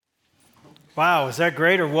Wow, is that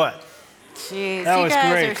great or what? Jeez, That you was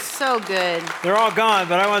guys great. are so good. They're all gone,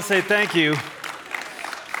 but I want to say thank you.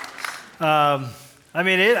 I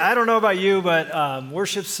don't know about you, but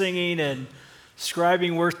worship singing and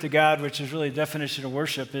ascribing worth to God, which is really the definition of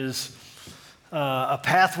worship, is a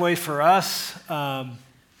pathway for us. At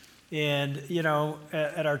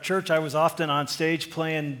our church, I was often on stage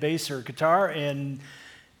playing bass or guitar, and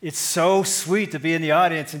it's so sweet to be in the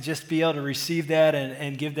audience and just be able to receive that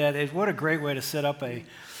and give that. What a great way to set up a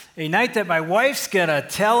night that my wife's going to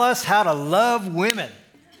tell us how to love women.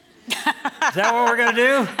 Is that what we're going to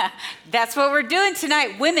do? That's what we're doing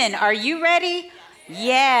tonight. Women, are you ready?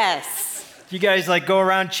 Yes. You guys go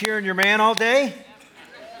around cheering your man all day?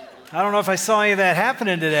 I don't know if I saw any of that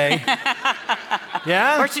happening today.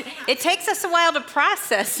 Yeah? It takes us a while to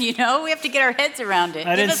process, We have to get our heads around it.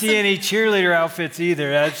 I didn't see any cheerleader outfits either.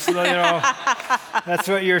 That's, that's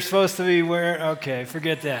what you're supposed to be wearing. Okay,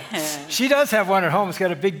 forget that. She does have one at home. It's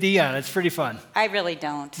got a big D on it. It's pretty fun. I really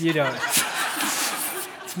don't. You don't.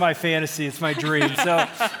 It's my fantasy. It's my dream. So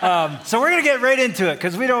we're going to get right into it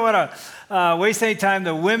because we don't want to waste any time.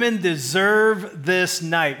 The women deserve this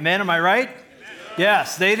night. Men, am I right?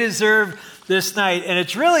 Yes, they deserve this night. And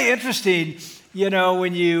it's really interesting,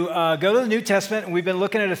 when you go to the New Testament, and we've been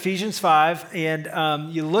looking at Ephesians 5,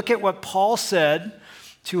 and you look at what Paul said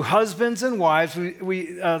to husbands and wives.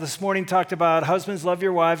 We this morning talked about husbands, love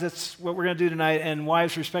your wives. That's what we're going to do tonight. And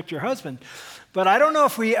wives, respect your husband. But I don't know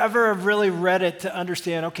if we ever have really read it to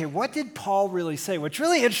understand, okay, what did Paul really say? What's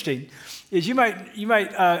really interesting is you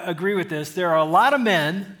might agree with this. There are a lot of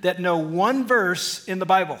men that know one verse in the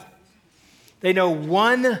Bible. They know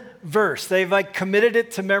one verse. They've committed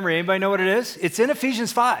it to memory. Anybody know what it is? It's in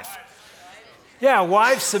Ephesians 5. Yeah,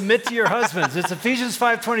 wives, submit to your husbands. It's Ephesians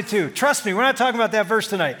 5:22. Trust me, we're not talking about that verse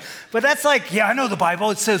tonight. But that's I know the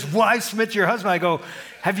Bible. It says, wives, submit to your husband. I go,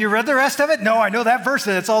 have you read the rest of it? No, I know that verse,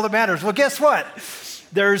 and it's all that matters. Well, guess what?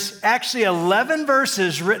 There's actually 11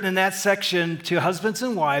 verses written in that section to husbands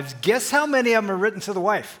and wives. Guess how many of them are written to the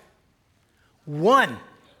wife? 1.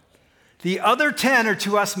 The other 10 are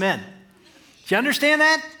to us men. Do you understand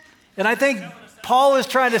that? And I think Paul is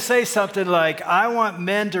trying to say something I want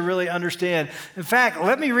men to really understand. In fact,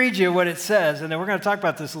 let me read you what it says, and then we're going to talk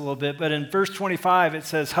about this a little bit. But in verse 25, it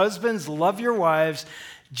says, husbands, love your wives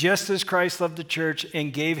just as Christ loved the church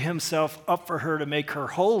and gave himself up for her to make her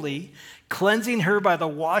holy, cleansing her by the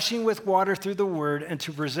washing with water through the word, and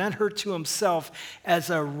to present her to himself as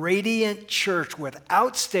a radiant church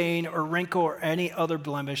without stain or wrinkle or any other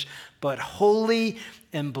blemish, but holy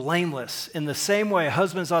and blameless. In the same way,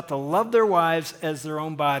 husbands ought to love their wives as their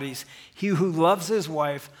own bodies. He who loves his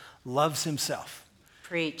wife loves himself.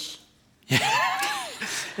 Preach.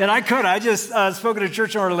 And I just spoke at a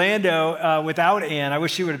church in Orlando without Ann. I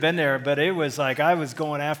wish she would have been there, but it was I was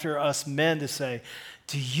going after us men to say,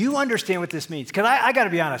 do you understand what this means? Because I got to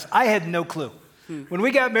be honest, I had no clue. When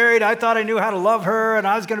we got married, I thought I knew how to love her, and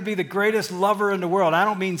I was going to be the greatest lover in the world. I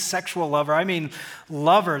don't mean sexual lover. I mean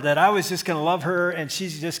lover, that I was just going to love her, and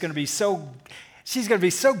she's going to be so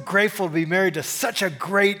grateful to be married to such a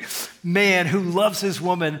great man who loves his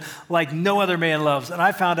woman like no other man loves. And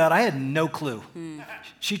I found out I had no clue.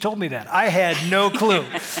 She told me that. I had no clue.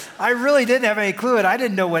 I really didn't have any clue, and I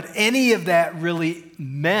didn't know what any of that really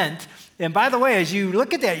meant. And by the way, as you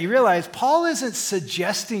look at that, you realize Paul isn't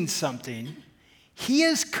suggesting something. He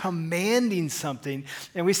is commanding something.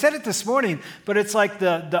 And we said it this morning, but it's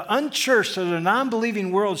the unchurched or the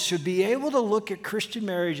non-believing world should be able to look at Christian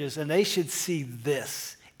marriages and they should see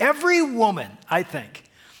this. Every woman, I think,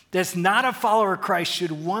 that's not a follower of Christ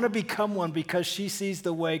should want to become one because she sees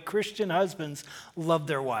the way Christian husbands love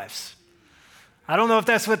their wives. I don't know if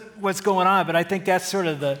that's what's going on, but I think that's sort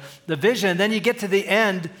of the vision. Then you get to the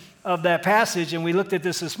end of that passage, and we looked at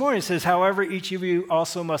this morning. It says, however, each of you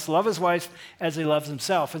also must love his wife as he loves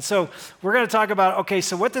himself. And so we're going to talk about, okay,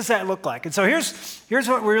 so what does that look like? And so here's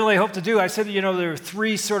what we really hope to do. I said, there are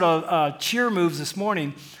 3 sort of cheer moves this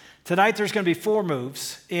morning. Tonight there's going to be 4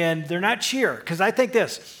 moves, and they're not cheer, because I think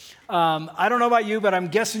this. I don't know about you, but I'm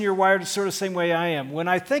guessing you're wired sort of the same way I am. When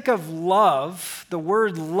I think of love, the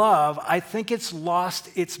word love, I think it's lost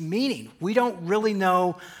its meaning. We don't really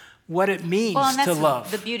know what it means to love.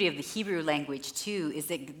 The beauty of the Hebrew language, too, is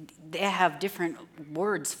that they have different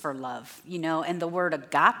words for love, and the word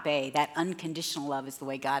agape, that unconditional love, is the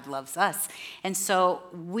way God loves us. And so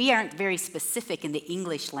we aren't very specific in the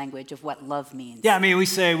English language of what love means. Yeah, we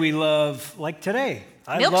say we love, like today.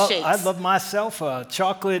 Milkshakes. I love myself a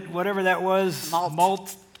chocolate, whatever that was,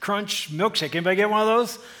 malt crunch milkshake. Anybody get one of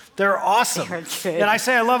those? They're awesome. They're good. And I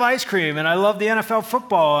say I love ice cream, and I love the NFL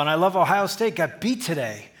football, and I love Ohio State got beat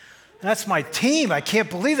today. That's my team. I can't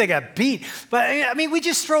believe they got beat. But I mean, we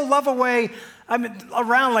just throw love away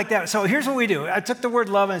around like that. So here's what we do. I took the word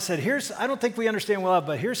love and I said, I don't think we understand love,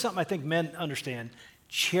 but here's something I think men understand.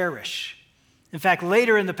 Cherish. In fact,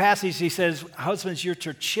 later in the passage, he says, husbands, you're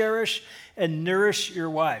to cherish and nourish your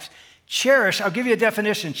wives. Cherish, I'll give you a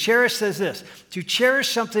definition. Cherish says this: to cherish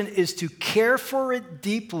something is to care for it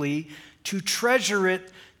deeply, to treasure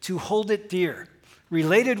it, to hold it dear.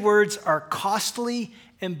 Related words are costly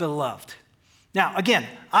and beloved. Now, again,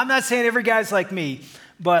 I'm not saying every guy's like me,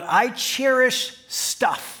 but I cherish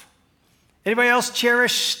stuff. Anybody else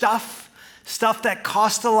cherish stuff? Stuff that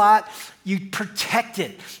costs a lot? You protect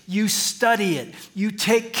it. You study it. You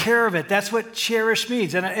take care of it. That's what cherish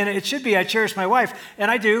means. And it should be, I cherish my wife.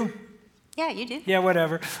 And I do. Yeah, you do. Yeah,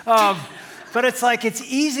 whatever. But it's like it's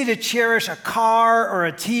easy to cherish a car or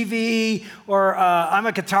a TV, or I'm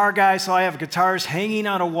a guitar guy, so I have guitars hanging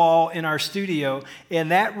on a wall in our studio,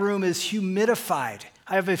 and that room is humidified.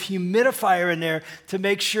 I have a humidifier in there to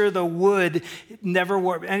make sure the wood never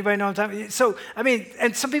warps. Anybody know what I'm talking about? So, I mean,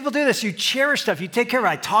 and some people do this. You cherish stuff. You take care of it.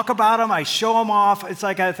 I talk about them. I show them off. It's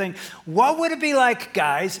like I think, what would it be like,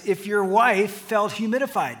 guys, if your wife felt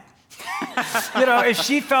humidified? If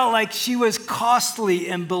she felt like she was costly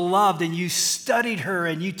and beloved and you studied her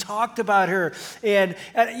and you talked about her. And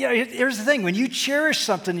here's the thing. When you cherish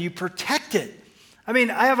something, you protect it. I mean,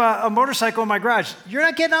 I have a motorcycle in my garage. You're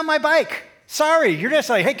not getting on my bike. Sorry, you're just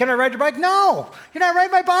like, hey, can I ride your bike? No, you're not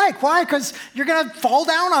riding my bike. Why? Because you're going to fall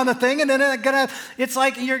down on the thing and then it's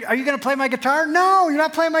like, are you going to play my guitar? No, you're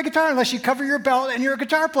not playing my guitar unless you cover your belt and you're a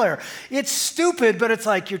guitar player. It's stupid, but it's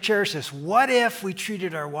like, you cherish this. What if we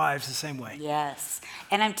treated our wives the same way? Yes.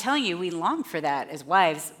 And I'm telling you, we long for that as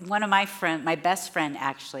wives. One of my best friend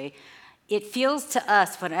actually, it feels to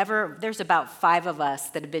us whenever there's about 5 of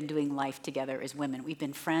us that have been doing life together as women. We've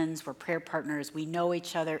been friends, we're prayer partners, we know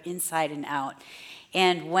each other inside and out.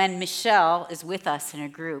 And when Michelle is with us in a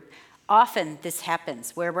group, often this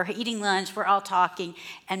happens where we're eating lunch, we're all talking,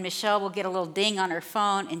 and Michelle will get a little ding on her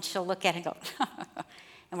phone and she'll look at it and go,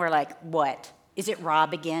 and we're like, what? Is it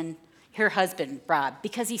Rob again? Her husband, Rob,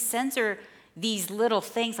 because he sends her these little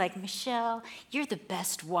things like, Michelle, you're the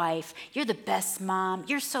best wife, you're the best mom,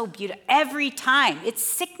 you're so beautiful. Every time. It's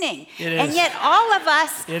sickening. It is. And yet all of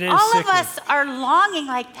us are longing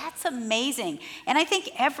like, that's amazing. And I think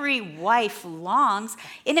every wife longs,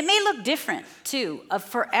 and it may look different too,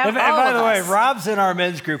 for all of us. And by the way, Rob's in our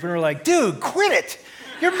men's group, and we're like, dude, quit it.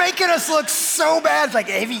 You're making us look so bad. It's like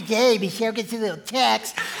every day, Michelle gets a little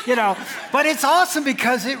text, But it's awesome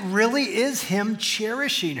because it really is him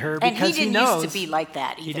cherishing her because he knows. And he didn't used to be like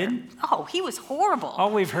that either. He didn't? Oh, he was horrible.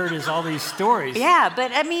 All we've heard is all these stories. Yeah,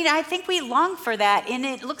 but I mean, I think we long for that, and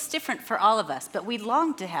it looks different for all of us, but we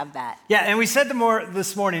long to have that. Yeah, and we said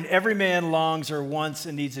this morning, every man longs or wants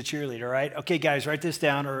and needs a cheerleader, right? Okay, guys, write this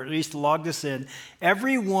down, or at least log this in.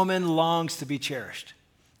 Every woman longs to be cherished.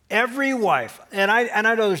 Every wife, and I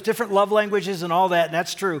know there's different love languages and all that, and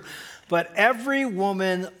that's true, but every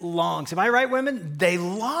woman longs. Am I right, women? They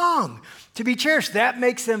long to be cherished. That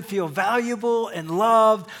makes them feel valuable and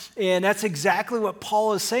loved, and that's exactly what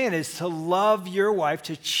Paul is saying, is to love your wife,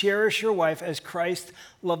 to cherish your wife as Christ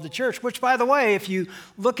loved the church, which, by the way, if you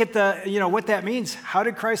look at what that means, how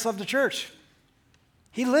did Christ love the church?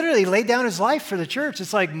 He literally laid down his life for the church.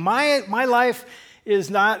 It's like my life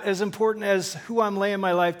is not as important as who I'm laying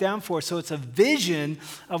my life down for. So it's a vision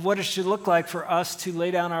of what it should look like for us to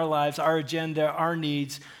lay down our lives, our agenda, our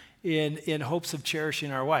needs in hopes of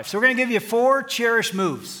cherishing our wife. So we're going to give you 4 cherish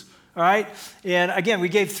moves, all right? And again, we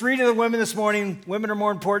gave 3 to the women this morning. Women are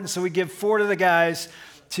more important, so we give 4 to the guys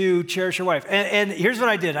to cherish your wife. And here's what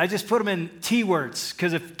I did. I just put them in T words,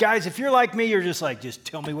 because if you're like me, you're just like, just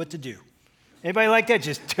tell me what to do. Anybody like that?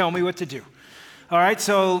 Just tell me what to do. All right,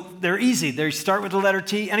 so they're easy. They start with the letter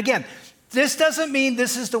T. And again, this doesn't mean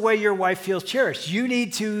this is the way your wife feels cherished. You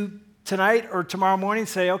need to, tonight or tomorrow morning,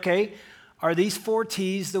 say, okay, are these 4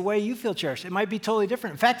 T's the way you feel cherished? It might be totally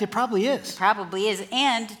different. In fact, it probably is. It probably is.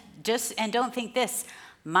 And don't think this.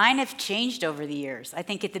 Mine have changed over the years. I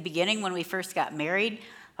think at the beginning when we first got married,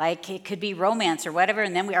 like it could be romance or whatever,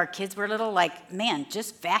 and then our kids were little, like, man,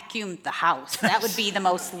 just vacuum the house. That would be the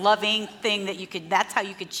most loving thing that's how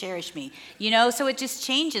you could cherish me. So it just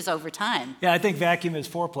changes over time. Yeah, I think vacuum is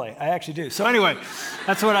foreplay. I actually do. So anyway,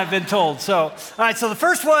 that's what I've been told. So, all right, so the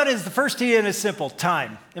first T in is simple,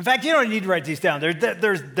 time. In fact, you don't need to write these down.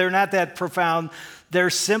 They're not that profound. They're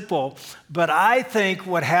simple, but I think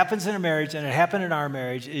what happens in a marriage, and it happened in our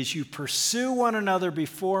marriage, is you pursue one another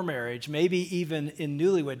before marriage, maybe even in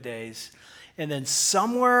newlywed days, and then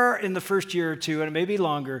somewhere in the first year or 2, and maybe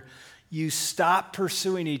longer, you stop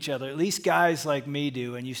pursuing each other, at least guys like me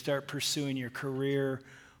do, and you start pursuing your career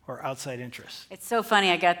or outside interests. It's so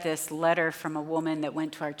funny. I got this letter from a woman that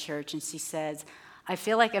went to our church, and she says, I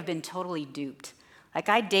feel like I've been totally duped. Like,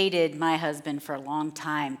 I dated my husband for a long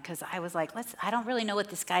time because I was like, I don't really know what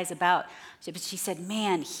this guy's about. But she said,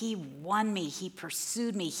 man, he won me. He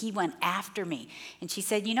pursued me. He went after me. And she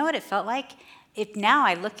said, you know what it felt like? If now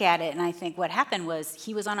I look at it and I think what happened was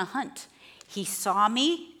he was on a hunt. He saw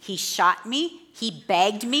me, he shot me, he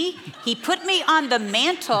bagged me, he put me on the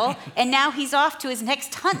mantle, and now he's off to his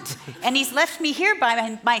next hunt. And he's left me here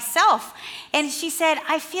by myself. And she said,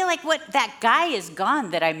 I feel like that guy is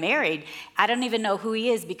gone that I married. I don't even know who he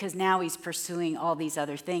is because now he's pursuing all these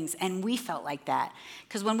other things. And we felt like that.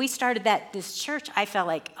 Because when we started this church, I felt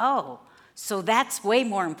like, oh, so that's way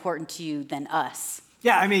more important to you than us.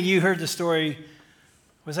 Yeah, I mean, you heard the story.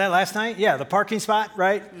 Was that last night? Yeah, the parking spot,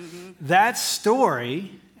 right? Mm-hmm. That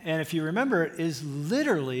story, and if you remember it, is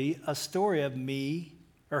literally a story of me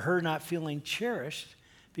or her not feeling cherished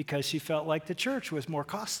because she felt like the church was more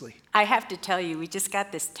costly. I have to tell you, we just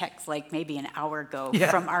got this text like maybe an hour ago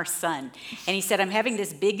from our son. And he said, I'm having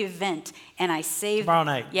this big event and I saved... Tomorrow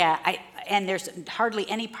night. Yeah, and there's hardly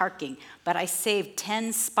any parking, but I saved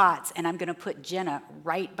 10 spots and I'm going to put Jenna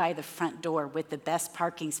right by the front door with the best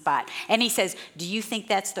parking spot. And he says, do you think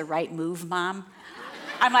that's the right move, Mom?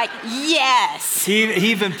 I'm like, yes. He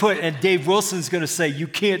even put, and Dave Wilson's going to say, you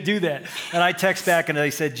can't do that. And I text back and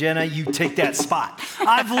they said, Jenna, you take that spot.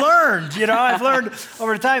 I've learned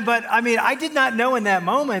over time. But I mean, I did not know in that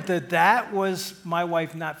moment that was my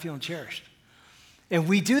wife not feeling cherished. And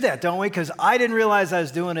we do that, don't we? Because I didn't realize I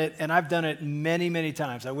was doing it, and I've done it many, many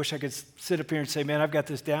times. I wish I could sit up here and say, man, I've got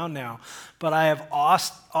this down now. But I have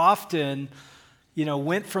often,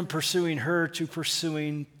 went from pursuing her to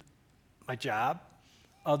pursuing my job,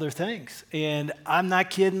 other things. And I'm not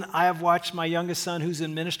kidding. I have watched my youngest son who's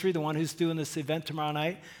in ministry, the one who's doing this event tomorrow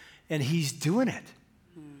night, and he's doing it.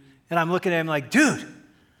 And I'm looking at him like, dude,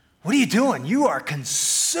 what are you doing? You are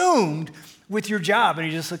consumed with your job. And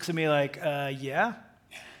he just looks at me like, yeah.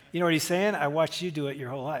 You know what he's saying? I watched you do it your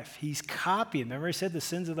whole life. He's copying. Remember he said the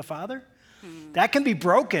sins of the father? That can be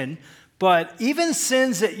broken, but even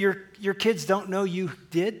sins that your kids don't know you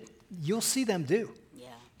did, you'll see them do. Yeah.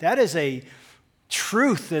 That is a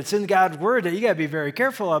truth that's in God's word that you got to be very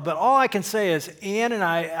careful of. But all I can say is Ann and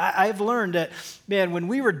I've learned that, man, when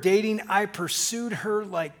we were dating, I pursued her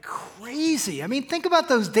like crazy. I mean, think about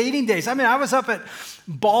those dating days. I mean, I was up at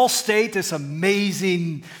Ball State, this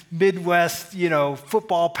amazing Midwest,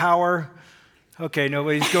 football power. Okay,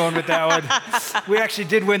 nobody's going with that one. We actually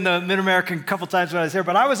did win the Mid-American a couple times when I was there,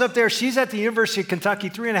 but I was up there. She's at the University of Kentucky,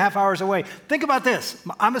 3.5 hours away. Think about this.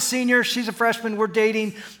 I'm a senior. She's a freshman. We're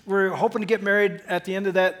dating. We're hoping to get married at the end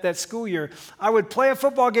of that school year. I would play a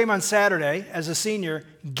football game on Saturday as a senior,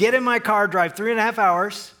 get in my car, drive 3.5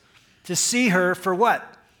 hours to see her for what?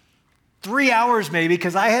 3 hours maybe,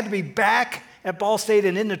 because I had to be back at Ball State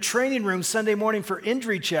and in the training room Sunday morning for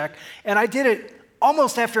injury check, and I did it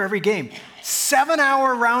almost after every game.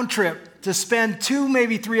 7-hour round trip to spend 2,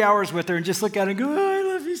 maybe 3 hours with her and just look at her and go, oh,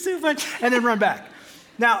 I love you so much, and then run back.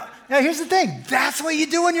 Now, here's the thing. That's what you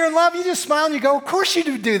do when you're in love. You just smile and you go, of course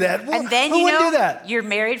you do that. And then, who wouldn't do that? You're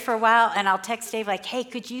married for a while, and I'll text Dave like, hey,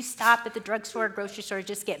 could you stop at the drugstore, grocery store,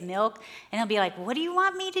 just get milk? And he'll be like, what do you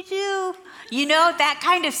want me to do? That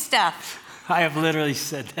kind of stuff. I have literally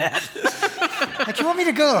said that. Like, you want me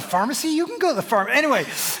to go to the pharmacy? You can go to the pharmacy. Anyway,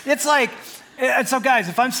 it's like, and so guys,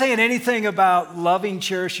 if I'm saying anything about loving,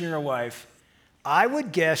 cherishing your wife, I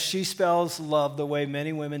would guess she spells love the way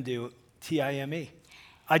many women do, T-I-M-E.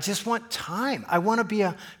 I just want time. I want to be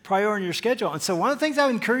a priority in your schedule. And so one of the things I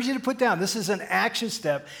would encourage you to put down, this is an action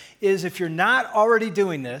step, is if you're not already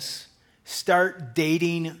doing this, start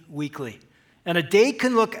dating weekly. And a date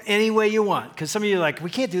can look any way you want, because some of you are like,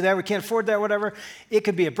 we can't do that, we can't afford that, whatever. It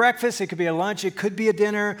could be a breakfast, it could be a lunch, it could be a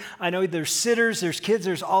dinner. I know there's sitters, there's kids,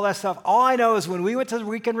 there's all that stuff. All I know is when we went to the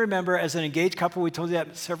Weekend Remember as an engaged couple, we told you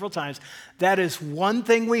that several times, that is one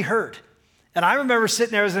thing we heard. And I remember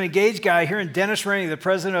sitting there as an engaged guy hearing Dennis Rainey, the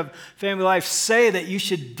president of Family Life, say that you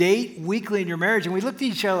should date weekly in your marriage. And we looked at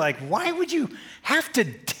each other like, why would you have to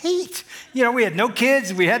date? We had no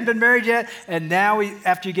kids, we hadn't been married yet. And now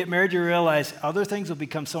after you get married, you realize other things will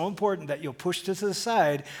become so important that you'll push to the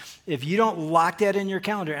side if you don't lock that in your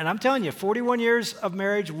calendar. And I'm telling you, 41 years of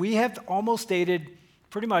marriage, we have almost dated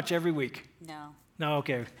pretty much every week. No,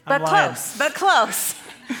 okay. But close.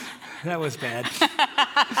 That was bad.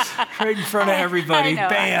 Right in front of everybody.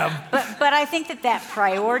 Bam. But I think that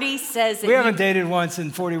priority says that we haven't dated once in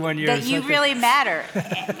 41 years. That you really matter.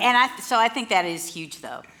 So I think that is huge,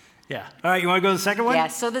 though. Yeah. All right, you want to go to the second one? Yeah,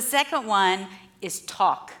 so the second one is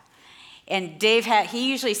talk. And Dave, he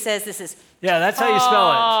usually says this is Yeah, that's how you spell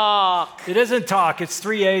talk. it. It isn't talk, it's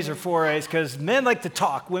 3 A's or 4 A's, because men like to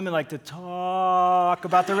talk, women like to talk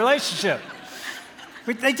about their relationship.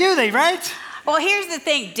 They do, right? Well, here's the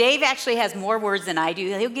thing. Dave actually has more words than I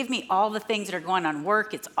do. He'll give me all the things that are going on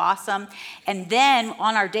work. It's awesome. And then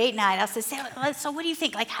on our date night, I'll say, so what do you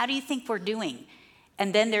think? Like, how do you think we're doing?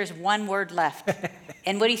 And then there's one word left.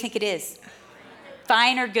 And what do you think it is?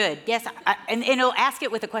 Fine or good? Yes. And he'll ask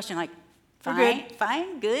it with a question like,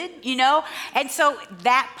 fine, good, you know? And so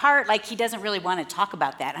that part, like, he doesn't really want to talk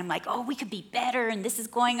about that. I'm like, oh, we could be better, and this is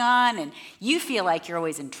going on. And you feel like you're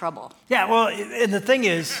always in trouble. Yeah, well, and the thing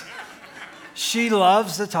is, she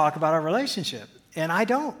loves to talk about our relationship, and I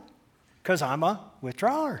don't, because I'm a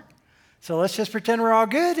withdrawer. So let's just pretend we're all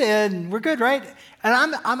good, and we're good, right?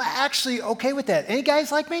 And I'm actually okay with that. Any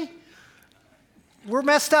guys like me? We're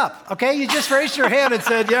messed up, okay? You just raised your hand and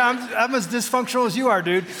said, yeah, I'm as dysfunctional as you are,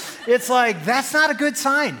 dude. It's like, that's not a good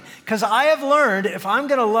sign, because I have learned if I'm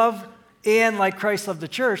going to love Ann like Christ loved the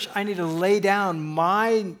church, I need to lay down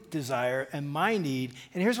my desire and my need.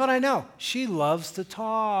 And here's what I know. She loves to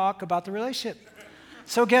talk about the relationship.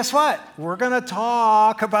 So guess what? We're going to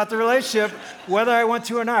talk about the relationship whether I want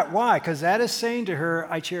to or not. Why? Because that is saying to her,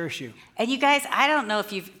 I cherish you. And you guys, I don't know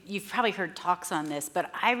if you've probably heard talks on this,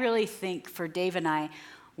 but I really think for Dave and I,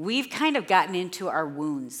 we've kind of gotten into our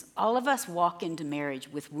wounds. All of us walk into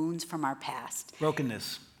marriage with wounds from our past.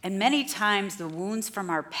 Brokenness. And many times the wounds from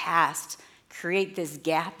our past create this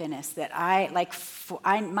gap in us that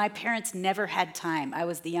my parents never had time. I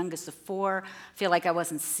was the youngest of 4. I feel like I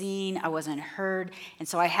wasn't seen, I wasn't heard. And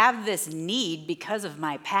so I have this need because of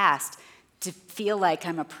my past to feel like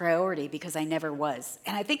I'm a priority because I never was.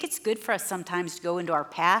 And I think it's good for us sometimes to go into our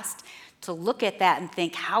past, to look at that and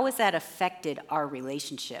think, how has that affected our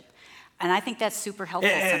relationship? And I think that's super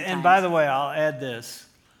helpful sometimes. And by the way, I'll add this.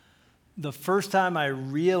 The first time I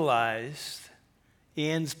realized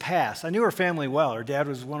Ann's past, I knew her family well. Her dad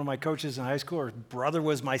was one of my coaches in high school. Her brother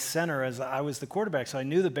was my center as I was the quarterback, so I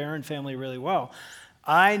knew the Barron family really well.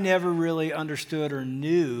 I never really understood or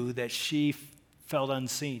knew that she felt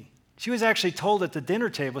unseen. She was actually told at the dinner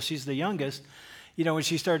table, she's the youngest, you know, when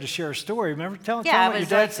she started to share her story. Remember? Tell me what your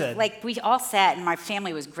dad said. Like, we all sat, and my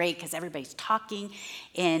family was great because everybody's talking.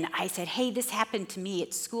 And I said, hey, this happened to me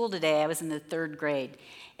at school today. I was in the 3rd grade.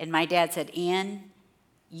 And my dad said, Ann,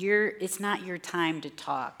 it's not your time to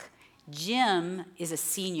talk. Jim is a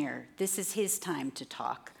senior. This is his time to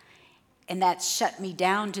talk. And that shut me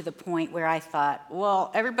down to the point where I thought, well,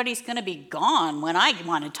 everybody's going to be gone when I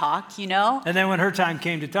want to talk, you know? And then when her time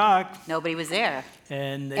came to talk, nobody was there.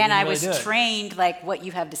 And I was trained like what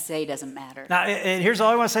you have to say doesn't matter. Now, and here's all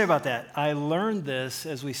I want to say about that. I learned this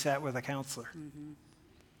as we sat with a counselor. Mm-hmm.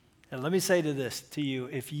 And let me say to you,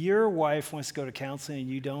 if your wife wants to go to counseling and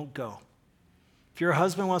you don't go, if your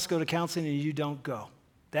husband wants to go to counseling and you don't go,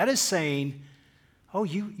 that is saying, oh,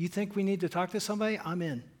 you think we need to talk to somebody? I'm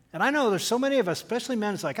in. And I know there's so many of us, especially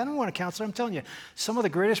men, it's like, I don't want a counselor. I'm telling you, some of the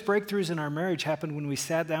greatest breakthroughs in our marriage happened when we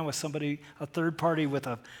sat down with somebody, a third party with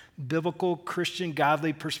a biblical, Christian,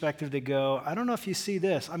 godly perspective to go, I don't know if you see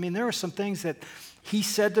this. I mean, there were some things that he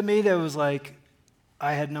said to me that was like,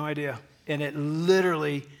 I had no idea. And it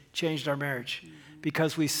literally changed our marriage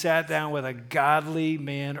because we sat down with a godly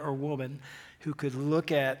man or woman who could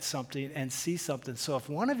look at something and see something. So if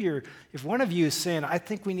one of you is saying, I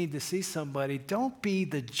think we need to see somebody, don't be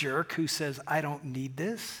the jerk who says, I don't need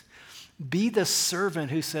this. Be the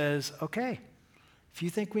servant who says, okay, if you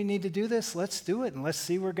think we need to do this, let's do it and let's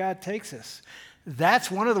see where God takes us. That's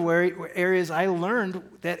one of the areas I learned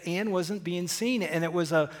that Ann wasn't being seen, and it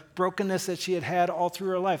was a brokenness that she had all through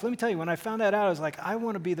her life. Let me tell you, when I found that out, I was like, I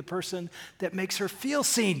want to be the person that makes her feel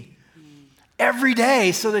seen every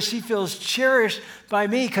day so that she feels cherished by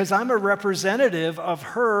me because I'm a representative of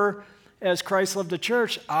her as Christ loved the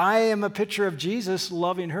church. I am a picture of Jesus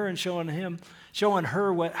loving her and showing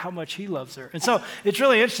her how much he loves her. And so it's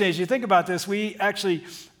really interesting as you think about this. We actually,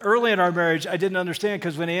 early in our marriage, I didn't understand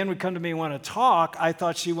because when Ann would come to me and want to talk, I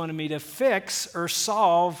thought she wanted me to fix or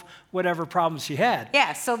solve whatever problems she had.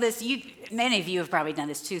 Yeah, so many of you have probably done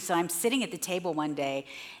this too. So I'm sitting at the table one day,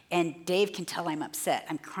 and Dave can tell I'm upset.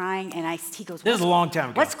 I'm crying, and he goes, this is a long time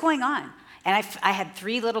ago. What's going on? And I had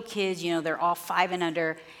 3 little kids, you know, they're all 5 and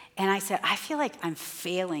under. And I said, I feel like I'm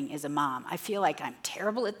failing as a mom. I feel like I'm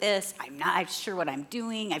terrible at this. I'm not sure what I'm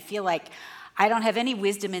doing. I feel like I don't have any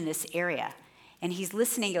wisdom in this area. And he's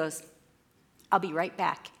listening, goes, I'll be right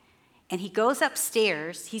back. and he goes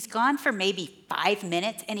upstairs. He's gone for maybe 5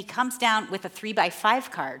 minutes, and he comes down with a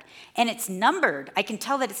 3x5 card, and it's numbered. I can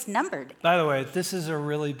tell that it's numbered. By the way, this is a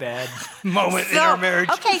really bad moment in our marriage.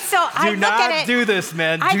 Okay, so I look at it. Do not do this,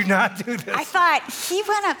 man. Do not do this. I thought he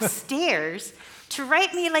went upstairs to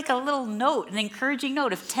write me like a little note, an encouraging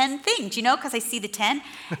note of 10 things, because I see the 10.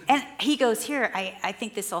 And he goes, here, I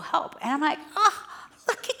think this will help. And I'm like, oh,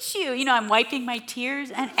 look at you. I'm wiping my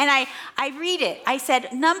tears. And I read it. I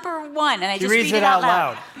said, number 1. And I just read it out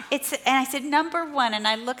loud. And I said, number 1. And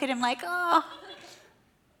I look at him like, oh,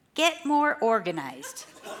 get more organized.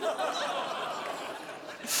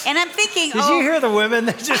 And I'm thinking, Did you hear the women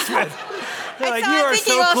that just went? They're like, you are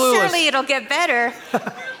so clueless. Surely it'll get better.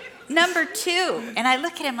 Number 2, and I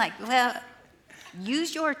look at him like, well,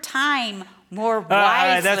 use your time more wisely. All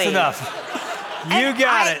right, that's enough. You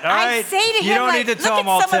got it, all right? I say to him, you don't need to tell them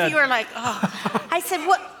all 10. Some of you are like, oh. I said,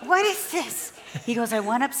 what is this? He goes, I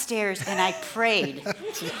went upstairs and I prayed. And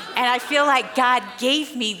I feel like God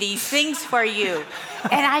gave me these things for you.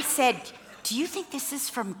 And I said, do you think this is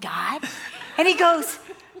from God? And he goes,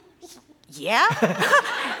 yeah?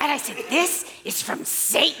 And I said, this is from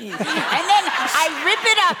Satan. And then I rip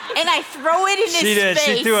it up and I throw it in his face. She did.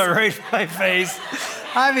 She threw it right in my face.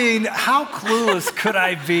 I mean, how clueless could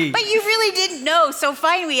I be? But you really didn't know. So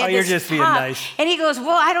finally, at you're this just being talk, nice. And he goes,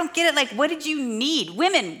 well, I don't get it. Like, what did you need?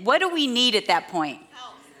 Women, what do we need at that point?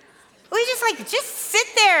 We just sit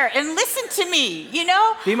there and listen to me,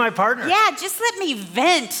 Be my partner. Yeah, just let me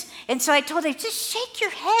vent. And so I told him, just shake your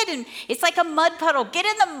head, and it's like a mud puddle. Get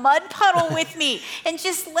in the mud puddle with me, and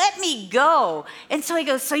just let me go. And so he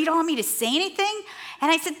goes, so you don't want me to say anything?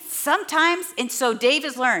 And I said, sometimes. And so Dave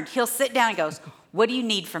has learned. He'll sit down and goes, what do you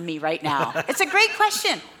need from me right now? It's a great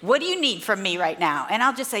question. What do you need from me right now? And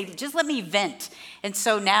I'll just say, just let me vent. And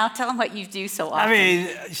so now tell him what you do so often. I mean,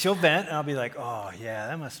 she'll vent, and I'll be like, oh, yeah,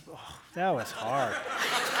 that was hard.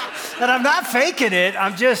 And I'm not faking it.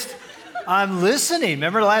 I'm listening.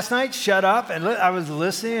 Remember last night? Shut up. And I was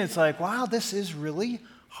listening. It's like, wow, this is really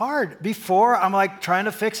hard. Before, I'm like trying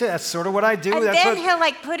to fix it. That's sort of what I do. And then he'll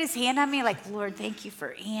like put his hand on me like, Lord, thank you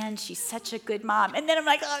for Ann. She's such a good mom. And then I'm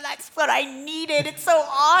like, oh, that's what I needed. It's so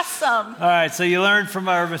awesome. All right, so you learn from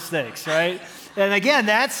our mistakes, right? And again,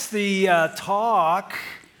 that's the talk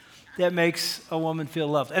that makes a woman feel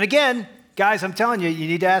loved. And again, guys, I'm telling you, you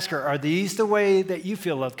need to ask her, are these the way that you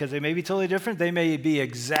feel loved? Because they may be totally different. They may be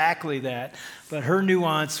exactly that. But her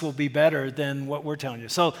nuance will be better than what we're telling you.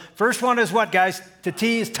 So first one is what, guys? To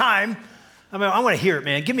tease time. I mean, I want to hear it,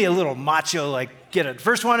 man. Give me a little macho, get it.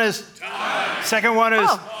 First one is time. Second one is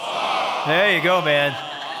There you go, man.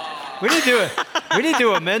 We need to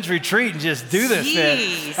do a men's retreat and just do this, man.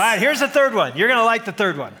 All right, here's the third one. You're going to like the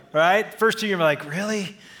third one, right? First two, you're like,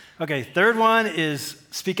 really? Okay, third one is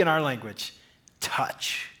speaking our language.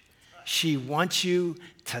 Touch. She wants you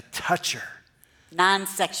to touch her.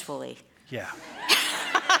 Non-sexually. Yeah.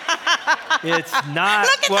 It's not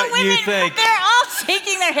Look at what the women. you think. They're all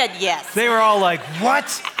shaking their head, yes. They were all like,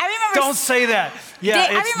 what? I remember Don't say that. Yeah,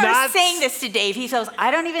 I it's remember not saying this to Dave. He goes,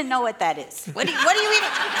 I don't even know what that is. What are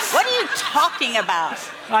you talking about?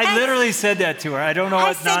 I literally said that to her. I don't know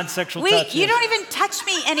what non-sexual touch is. You don't even touch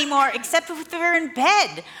me anymore except if we're in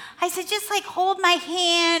bed. I said, just hold my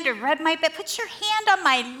hand or rub my bed. Put your hand on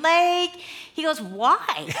my leg. He goes, why?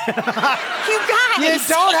 You guys.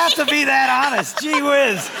 You don't have to be that honest. Gee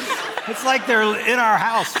whiz. It's like they're in our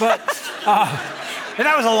house. But, and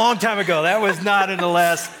that was a long time ago. That was not in the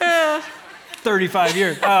last 35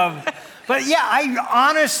 years. But yeah, I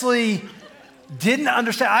honestly didn't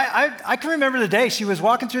understand. I can remember the day she was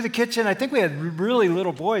walking through the kitchen. I think we had really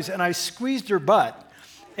little boys, and I squeezed her butt.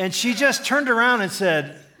 And she just turned around and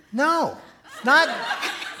said, no, not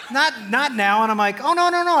now. And I'm like, oh,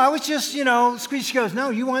 no. I was just, squeeze. She goes, no,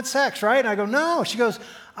 you want sex, right? And I go, no. She goes,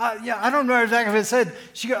 yeah, I don't know exactly what it said.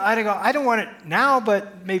 I don't want it now,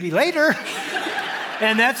 but maybe later.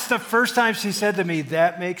 And that's the first time she said to me,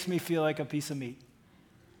 that makes me feel like a piece of meat.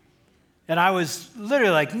 And I was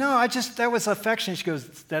literally like, no, that was affection. She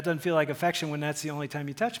goes, that doesn't feel like affection when that's the only time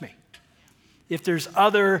you touch me. If there's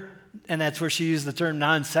other, and that's where she used the term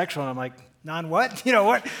non-sexual, and I'm like, non-what?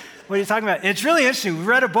 What are you talking about? And it's really interesting. We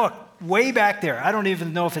read a book way back there. I don't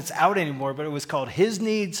even know if it's out anymore, but it was called His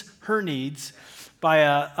Needs, Her Needs by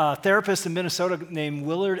a therapist in Minnesota named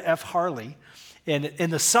Willard F. Harley. And in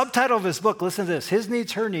the subtitle of his book, listen to this, His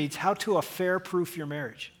Needs, Her Needs, How to Affair-Proof Your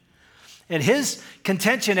Marriage. And his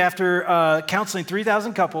contention after counseling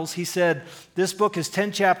 3,000 couples, he said, this book is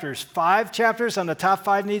 10 chapters, 5 chapters on the top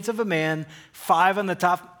 5 needs of a man, 5 on the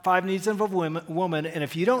top 5 needs of a woman. And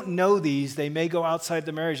if you don't know these, they may go outside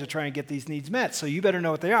the marriage to try and get these needs met. So you better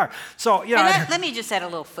know what they are. So, you know. Let me just add a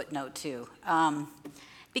little footnote too.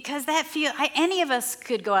 Because any of us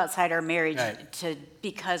could go outside our marriage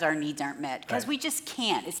because our needs aren't met. Because we just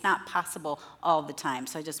can't. It's not possible all the time.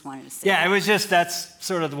 So I just wanted to say that. It was just, that's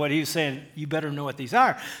sort of what he was saying. You better know what these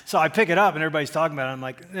are. So I pick it up and everybody's talking about it. I'm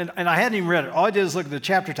like, and I hadn't even read it. All I did was look at the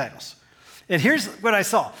chapter titles. And here's what I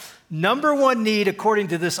saw. Number one need, according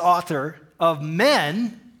to this author, of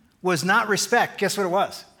men was not respect. Guess what it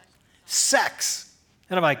was? Sex.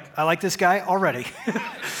 And I'm like, I like this guy already.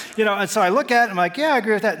 And so I look at it, I'm like, yeah, I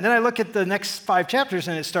agree with that. And then I look at the next 5 chapters,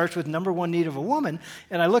 and it starts with number one need of a woman.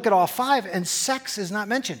 And I look at all 5, and sex is not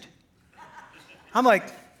mentioned. I'm like,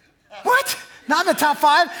 what? Not in the top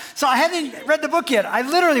 5? So I hadn't read the book yet. I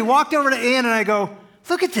literally walked over to Ann, and I go,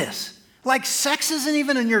 look at this. Like, sex isn't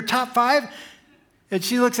even in your top 5? And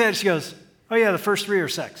she looks at it, she goes, oh, yeah, the first 3 are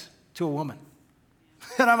sex to a woman.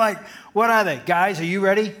 And I'm like, what are they? Guys, are you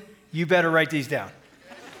ready? You better write these down.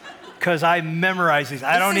 Because I memorize these.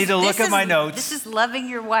 I don't need to look at my notes. This is loving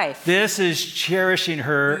your wife. This is cherishing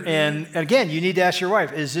her. Mm-hmm. And again, you need to ask your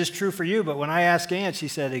wife, is this true for you? But when I asked Ann, she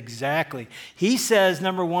said, exactly. He says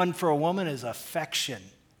number one for a woman is affection.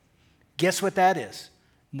 Guess what that is?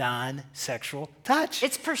 Non-sexual touch.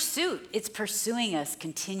 It's pursuit. It's pursuing us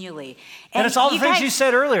continually. And it's all the things you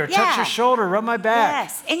said earlier. Touch your shoulder, rub my back.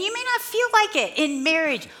 Yes. And you may not feel like it in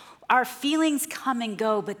marriage. Our feelings come and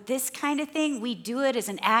go, but this kind of thing, we do it as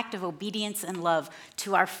an act of obedience and love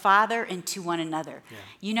to our Father and to one another.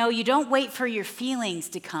 Yeah. You don't wait for your feelings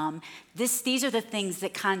to come. These are the things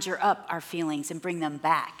that conjure up our feelings and bring them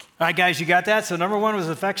back. All right, guys, you got that? So number 1 was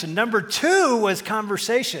affection. Number 2 was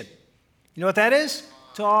conversation. You know what that is?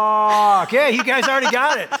 Talk. Yeah, you guys already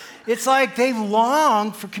got it. It's like they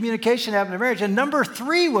long for communication to happen in marriage. And number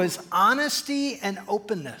 3 was honesty and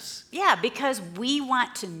openness. Yeah, because we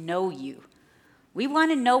want to know you. We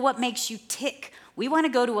want to know what makes you tick. We want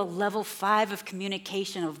to go to a level 5 of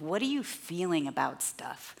communication of what are you feeling about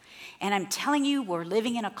stuff. And I'm telling you, we're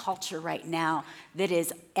living in a culture right now that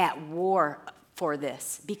is at war for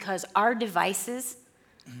this because our devices,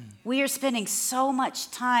 we are spending so much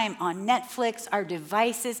time on Netflix, our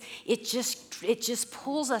devices. It just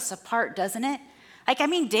pulls us apart, doesn't it?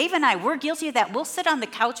 Dave and I, we're guilty of that. We'll sit on the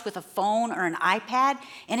couch with a phone or an iPad,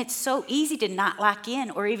 and it's so easy to not lock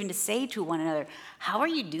in or even to say to one another, how are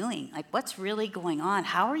you doing? What's really going on?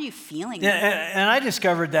 How are you feeling? Yeah, and I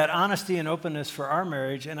discovered that honesty and openness for our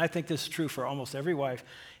marriage, and I think this is true for almost every wife,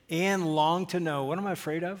 and long to know, what am I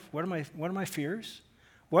afraid of? What are my fears?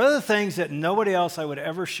 What are the things that nobody else I would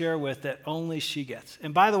ever share with that only she gets?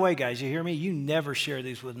 And by the way, guys, you hear me? You never share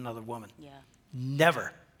these with another woman. Yeah.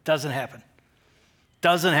 Never. Doesn't happen.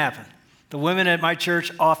 Doesn't happen. The women at my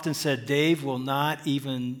church often said, Dave will not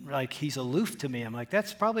even, he's aloof to me. I'm like,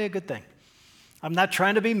 that's probably a good thing. I'm not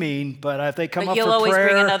trying to be mean, but if they come up for prayer, always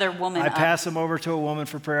bring another woman I pass them over to a woman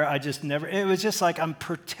for prayer. It was just like I'm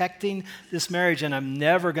protecting this marriage, and I'm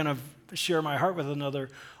never going to share my heart with another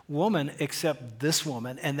woman except this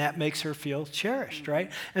woman, and that makes her feel cherished,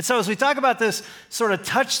 right? And so as we talk about this sort of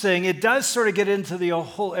touch thing, it does sort of get into the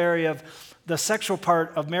whole area of the sexual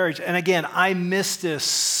part of marriage. And again, I miss this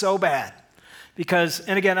so bad because,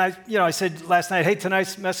 and again, I said last night, hey,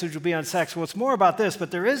 tonight's message will be on sex. Well, it's more about this,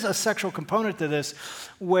 but there is a sexual component to this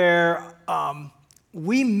where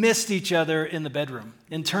we missed each other in the bedroom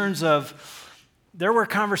in terms of there were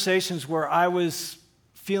conversations where I was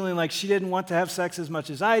feeling like she didn't want to have sex as much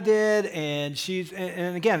as I did, and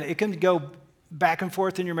again, it can go back and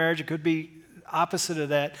forth in your marriage. It could be opposite of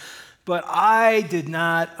that. But I did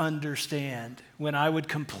not understand when I would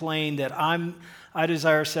complain that I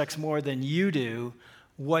desire sex more than you do,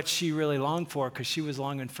 what she really longed for, because she was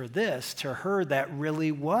longing for this. To her, that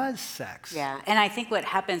really was sex. Yeah, and I think what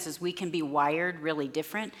happens is we can be wired really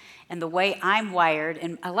different. And the way I'm wired,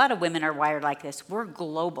 and a lot of women are wired like this, we're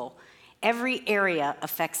global. Every area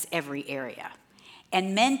affects every area.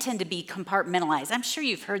 And men tend to be compartmentalized. I'm sure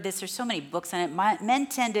you've heard this. There's so many books on it. Men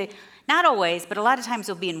tend to, not always, but a lot of times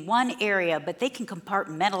they'll be in one area, but they can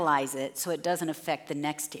compartmentalize it so it doesn't affect the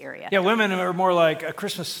next area. Yeah, women are more like a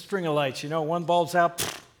Christmas string of lights. One bulb's out,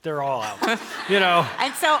 they're all out.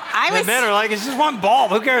 And so men are like, it's just one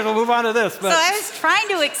bulb. Who cares? We'll move on to this. But. So I was trying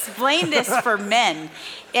to explain this for men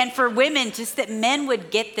and for women, just that men would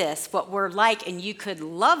get this, what we're like, and you could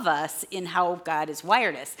love us in how God has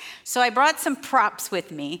wired us. So I brought some props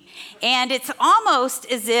with me, and it's almost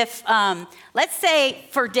as if, let's say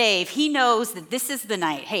for Dave, he knows that this is the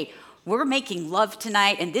night. Hey, we're making love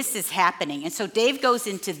tonight, and this is happening. And so Dave goes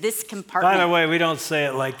into this compartment. By the way, we don't say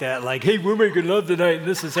it like that. Like, hey, we're making love tonight, and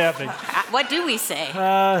this is happening. What do we say?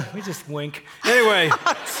 We just wink. Anyway.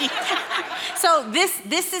 So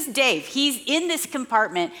this is Dave. He's in this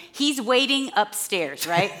compartment. He's waiting upstairs,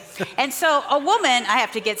 right? And so a woman, I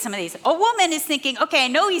have to get some of these. A woman is thinking, okay, I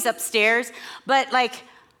know he's upstairs, but like,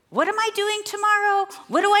 what am I doing tomorrow?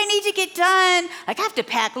 What do I need to get done? Like, I have to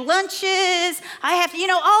pack lunches. I have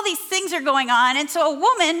to, all these things are going on. And so a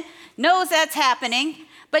woman knows that's happening,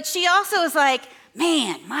 but she also is like,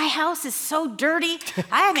 man, my house is so dirty.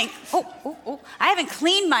 I haven't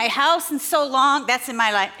cleaned my house in so long. That's in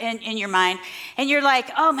my life, in your mind. And you're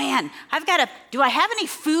like, oh man, do I have any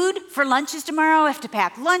food for lunches tomorrow? I have to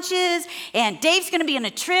pack lunches, and Dave's gonna be on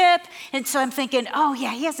a trip. And so I'm thinking, oh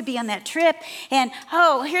yeah, he has to be on that trip. And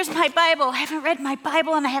oh, here's my Bible. I haven't read my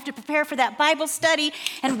Bible, and I have to prepare for that Bible study.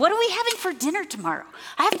 And what are we having for dinner tomorrow?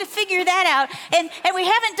 I have to figure that out. And we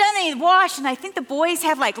haven't done any wash, and I think the boys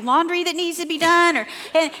have like laundry that needs to be done. And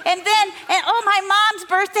my mom's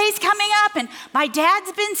birthday's coming up, and my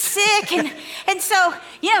dad's been sick, and so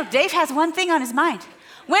Dave has one thing on his mind: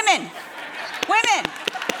 women.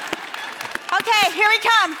 Okay, here we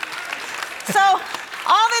come. So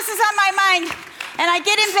all this is on my mind, and I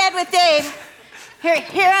get in bed with Dave.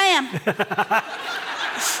 Here I am,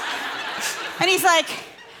 and he's like,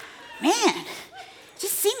 "Man, it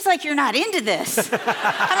just seems like you're not into this."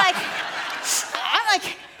 I'm like.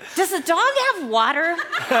 Does the dog have water? and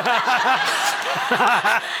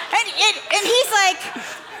he's like,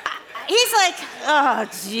 oh,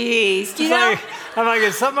 geez. I'm like,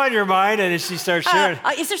 is something on your mind? And then she starts sharing.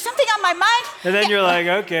 Is there something on my mind? And then you're like,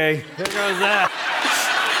 okay, there goes that.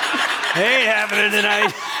 Ain't happening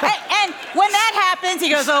tonight. And when that happens, he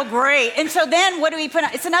goes, oh, great. And so then what do we put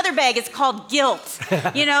on? It's another bag. It's called guilt.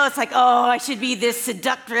 It's like, oh, I should be this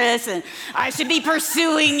seductress, and I should be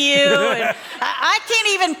pursuing you. And I can't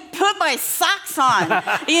even put my socks on,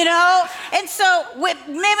 And so with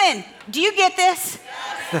women, do you get this?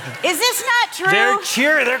 Is this not true? They're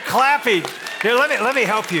cheering. They're clapping. Here, let me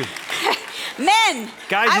help you. Men,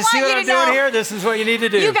 guys, you see what I'm doing here? This is what you need to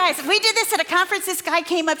do. You guys, we did this at a conference. This guy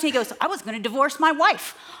came up to me, he goes, I was going to divorce my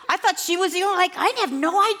wife. I thought she was, I have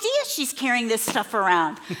no idea she's carrying this stuff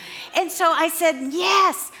around. And so I said,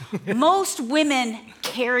 yes, most women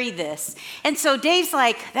carry this. And so Dave's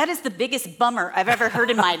like, that is the biggest bummer I've ever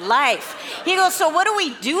heard in my life. He goes, so what do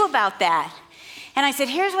we do about that? And I said,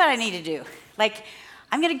 here's what I need to do. Like,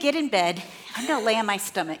 I'm going to get in bed. I'm going to lay on my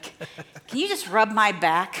stomach. Can you just rub my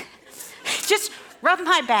back? Just rub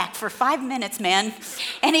my back for 5 minutes, man.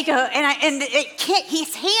 And he goes,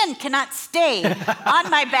 his hand cannot stay on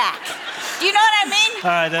my back. Do you know what I mean? All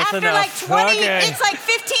right, that's After enough. like 20, okay. It's like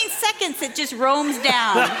 15 seconds, it just roams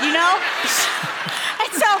down,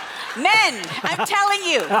 And so, men, I'm telling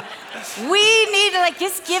you, we need to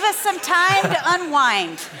just give us some time to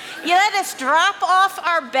unwind. You let us drop off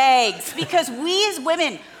our bags, because we as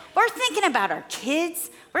women, we're thinking about our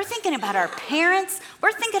kids. We're thinking about our parents.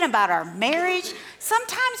 We're thinking about our marriage.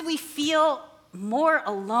 Sometimes we feel more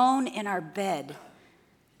alone in our bed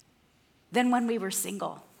than when we were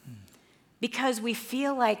single, because we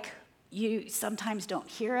feel like you sometimes don't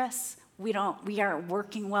hear us. We aren't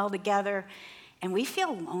working well together, and we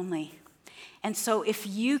feel lonely. And so if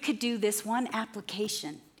you could do this one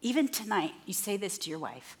application, even tonight, you say this to your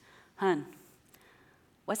wife: "Hun,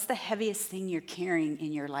 what's the heaviest thing you're carrying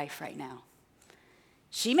in your life right now?"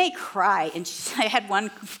 She may cry, and I had one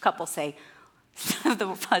couple say,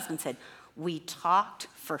 the husband said, "We talked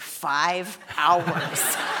for 5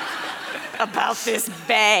 hours about this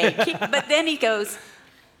bag." But then he goes,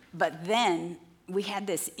 but then we had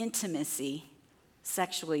this intimacy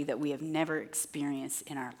sexually that we have never experienced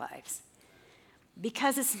in our lives.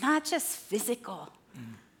 Because it's not just physical.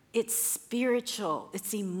 It's spiritual,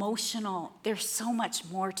 it's emotional. There's so much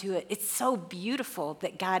more to it. It's so beautiful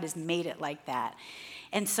that God has made it like that.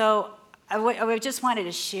 And so I just wanted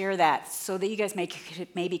to share that so that you guys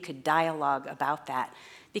maybe could dialogue about that.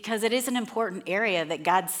 Because it is an important area that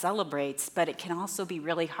God celebrates, but it can also be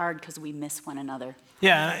really hard because we miss one another.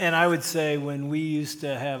 Yeah, and I would say when we used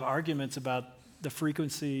to have arguments about the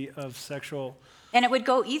frequency of sexual... And it would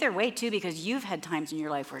go either way, too, because you've had times in your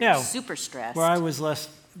life where you're super stressed. Where I was less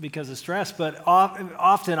because of stress, but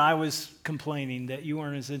often I was complaining that you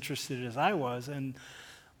weren't as interested as I was. And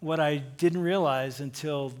what I didn't realize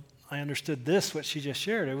until I understood what she just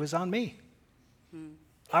shared, it was on me.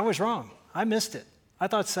 I was wrong. I missed it. I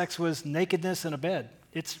thought sex was nakedness in a bed.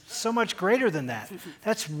 It's so much greater than that.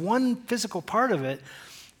 That's one physical part of it.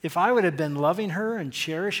 if I would have been loving her and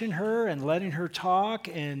cherishing her and letting her talk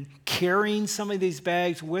and carrying some of these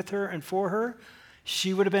bags with her and for her,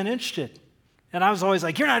 she would have been interested. And I was always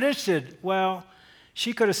like, you're not interested. Well,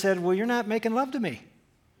 she could have said, well, you're not making love to me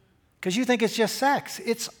because you think it's just sex.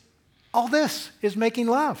 It's all this is making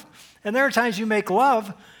love. And there are times you make love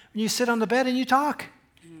and you sit on the bed and you talk.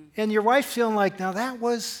 And your wife feeling like, now that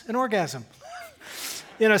was an orgasm.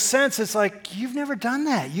 In a sense, it's like, you've never done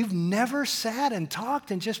that. You've never sat and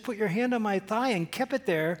talked and just put your hand on my thigh and kept it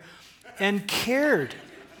there and cared.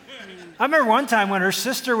 I remember one time when her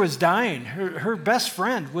sister was dying, her best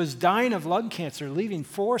friend was dying of lung cancer, leaving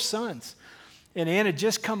 4 sons. And Ann had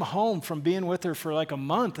just come home from being with her for like a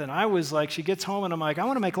month. And I was like, she gets home and I'm like, I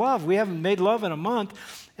want to make love. We haven't made love in a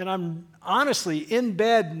month. And I'm honestly in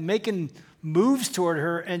bed making moves toward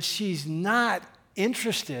her and she's not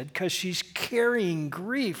interested because she's carrying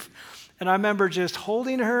grief. And I remember just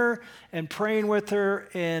holding her and praying with her.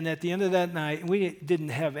 And at the end of that night, we didn't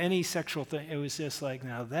have any sexual thing. It was just like,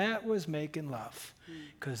 now that was making love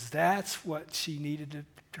because that's what she needed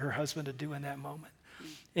her husband to do in that moment.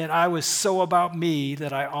 And I was so about me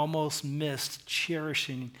that I almost missed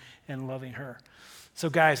cherishing and loving her. So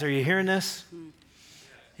guys, are you hearing this?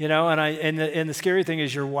 You know, and the scary thing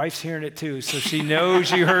is your wife's hearing it too, so she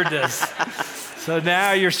knows you heard this. So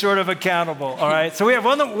now you're sort of accountable, all right? So we have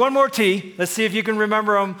one more T. Let's see if you can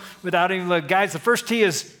remember them without even look. Guys, the first T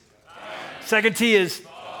is, second T is,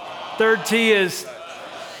 third T is,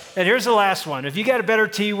 and here's the last one. If you got a better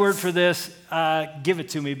T word for this, give it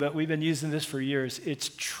to me, but we've been using this for years. It's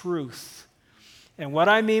truth. And what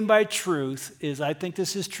I mean by truth is I think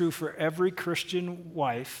this is true for every Christian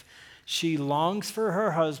wife. She longs for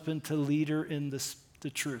her husband to lead her in the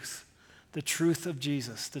truth of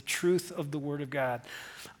Jesus, the truth of the Word of God.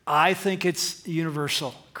 I think it's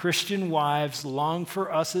universal. Christian wives long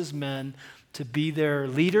for us as men to be their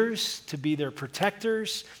leaders, to be their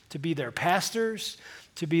protectors, to be their pastors,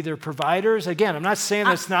 to be their providers. Again, I'm not saying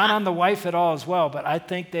that's not on the wife at all as well, but I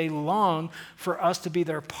think they long for us to be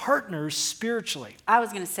their partners spiritually. I was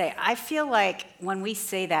going to say, I feel like when we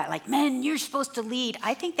say that, like, men, you're supposed to lead,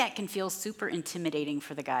 I think that can feel super intimidating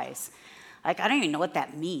for the guys. Like, I don't even know what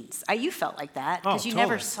that means. You felt like that because you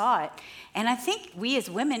never saw it. And I think we as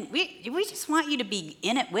women, we just want you to be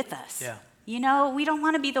in it with us. Yeah. You know, we don't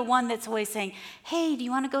want to be the one that's always saying, hey, do you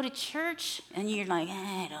want to go to church? And you're like,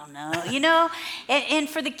 I don't know, you know? And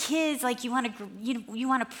for the kids, like, you want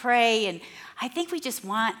to pray. And I think we just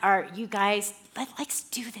want you guys, let's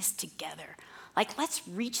do this together. Like, let's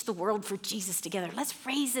reach the world for Jesus together. Let's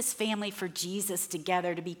raise this family for Jesus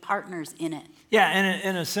together to be partners in it. Yeah, and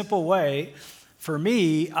in a simple way, for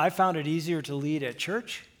me, I found it easier to lead at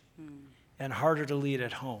church and harder to lead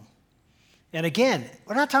at home. And again,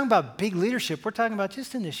 we're not talking about big leadership. We're talking about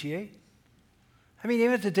just initiate. I mean,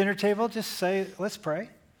 even at the dinner table, just say, let's pray.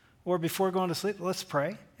 Or before going to sleep, let's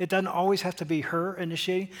pray. It doesn't always have to be her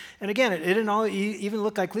initiating. And again, it didn't even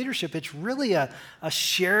look like leadership. It's really a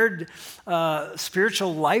shared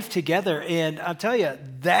spiritual life together. And I'll tell you,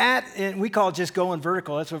 and we call it just going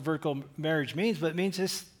vertical. That's what vertical marriage means, but it means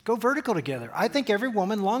just go vertical together. I think every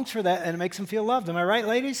woman longs for that, and it makes them feel loved. Am I right,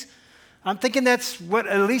 ladies? I'm thinking that's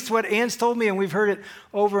at least what Ann's told me, and we've heard it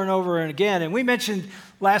over and over and again. And we mentioned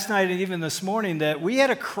last night and even this morning that we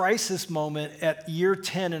had a crisis moment at year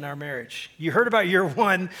 10 in our marriage. You heard about year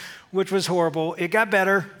 1, which was horrible. It got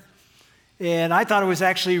better, and I thought it was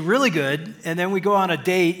actually really good. And then we go on a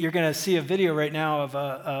date. You're going to see a video right now of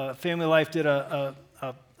a Family Life did a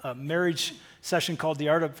marriage session called The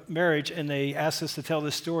Art of Marriage, and they asked us to tell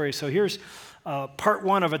this story. So here's part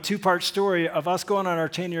 1 of a 2-part story of us going on our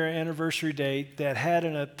 10-year anniversary date that had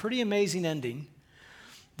a pretty amazing ending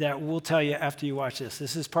that we'll tell you after you watch this.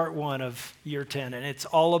 This is part 1 of year 10, and it's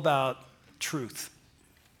all about truth.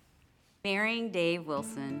 Marrying Dave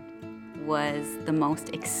Wilson was the most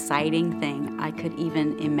exciting thing I could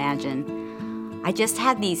even imagine. I just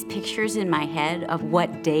had these pictures in my head of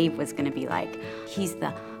what Dave was going to be like. He's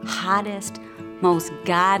the hottest, most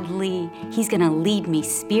godly. He's going to lead me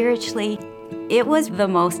spiritually. It was the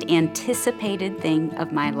most anticipated thing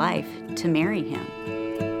of my life to marry him.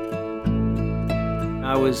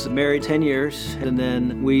 I was married 10 years, and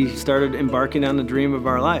then we started embarking on the dream of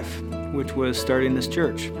our life, which was starting this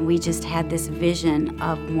church. We just had this vision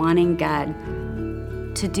of wanting God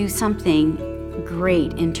to do something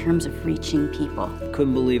great in terms of reaching people.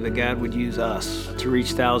 Couldn't believe that God would use us to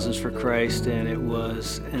reach thousands for Christ, and it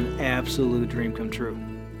was an absolute dream come true.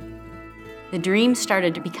 The dream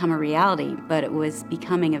started to become a reality, but it was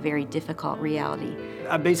becoming a very difficult reality.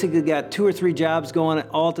 I basically got 2 or 3 jobs going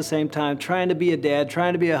all at the same time, trying to be a dad,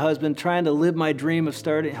 trying to be a husband, trying to live my dream of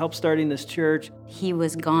starting this church. He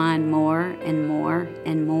was gone more and more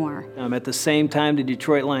and more. I'm at the same time the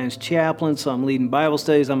Detroit Lions chaplain, so I'm leading Bible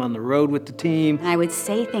studies. I'm on the road with the team. And I would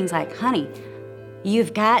say things like, honey,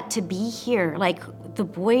 you've got to be here. Like, the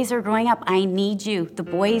boys are growing up. I need you. The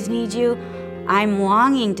boys need you. I'm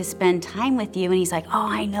longing to spend time with you. And he's like, oh,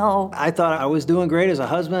 I know. I thought I was doing great as a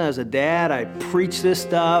husband, as a dad. I preach this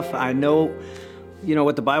stuff. I know,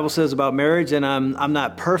 what the Bible says about marriage, and I'm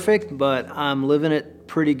not perfect, but I'm living it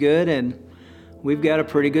pretty good, and we've got a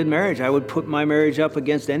pretty good marriage. I would put my marriage up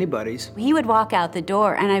against anybody's. He would walk out the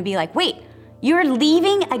door, and I'd be like, wait, you're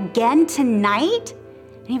leaving again tonight?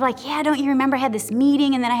 And he'd be like, yeah, don't you remember I had this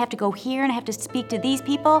meeting, and then I have to go here, and I have to speak to these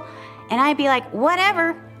people? And I'd be like,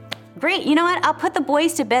 whatever. Great, you know what? I'll put the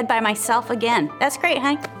boys to bed by myself again. That's great,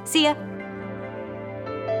 honey. See ya.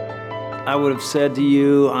 I would have said to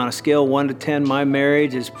you, on a scale of 1 to 10, my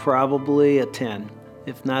marriage is probably a 10.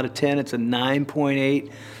 If not a 10, it's a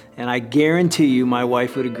 9.8. And I guarantee you my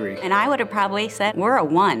wife would agree. And I would have probably said, we're a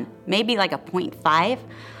 1, maybe like a 0.5.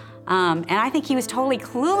 And I think he was totally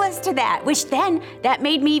clueless to that, which then that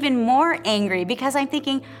made me even more angry because I'm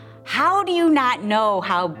thinking, how do you not know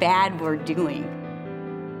how bad we're doing?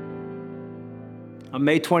 On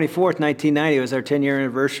May 24th, 1990, it was our 10-year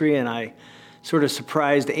anniversary, and I sort of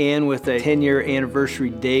surprised Ann with a 10-year anniversary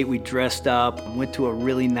date. We dressed up, went to a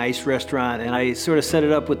really nice restaurant, and I sort of set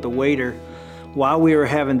it up with the waiter while we were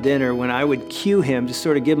having dinner. When I would cue him, just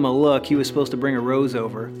sort of give him a look, he was supposed to bring a rose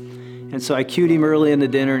over. And so I cued him early in the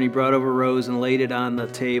dinner, and he brought over a rose and laid it on the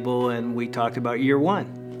table, and we talked about year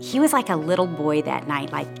 1. He was like a little boy that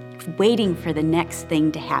night, like waiting for the next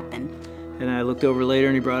thing to happen. And I looked over later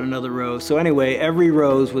and he brought another rose. So anyway, every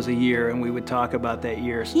rose was a year, and we would talk about that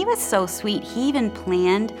year. He was so sweet. He even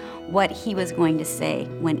planned what he was going to say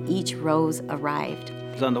when each rose arrived.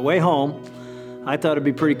 On the way home, I thought it'd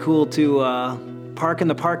be pretty cool to park in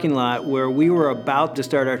the parking lot where we were about to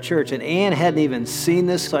start our church. And Ann hadn't even seen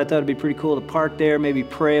this, so I thought it'd be pretty cool to park there, maybe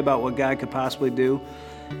pray about what God could possibly do.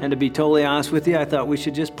 And to be totally honest with you, I thought we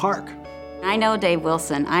should just park. I know Dave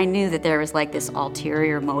Wilson. I knew that there was like this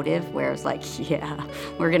ulterior motive where it was like, yeah,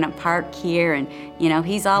 we're gonna park here, and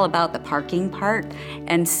he's all about the parking part.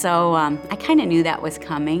 And so I kind of knew that was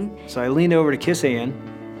coming. So I leaned over to kiss Ann,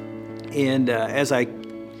 and as I,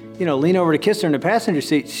 lean over to kiss her in the passenger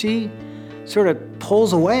seat, she sort of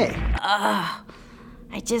pulls away. I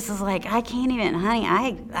just was like, I can't even, honey.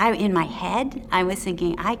 I in my head, I was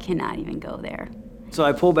thinking, I cannot even go there. So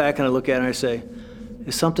I pull back and I look at her and I say,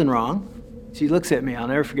 is something wrong? She looks at me, I'll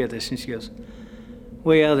never forget this, and she goes,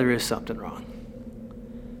 well, yeah, there is something wrong.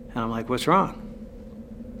 And I'm like, what's wrong?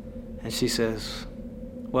 And she says,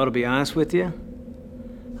 well, to be honest with you,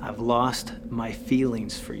 I've lost my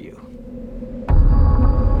feelings for you.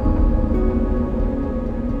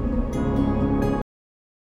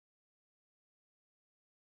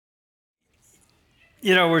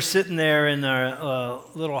 We're sitting there in our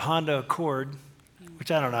little Honda Accord, which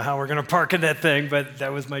I don't know how we're going to park in that thing, but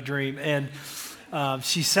that was my dream. And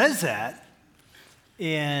she says that,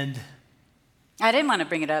 and I didn't want to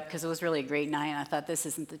bring it up because it was really a great night, and I thought this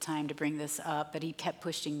isn't the time to bring this up, but he kept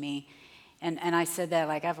pushing me. And I said that,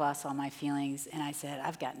 like, I've lost all my feelings, and I said,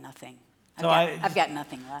 I've got nothing. I've got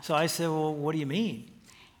nothing left. So I said, well, what do you mean?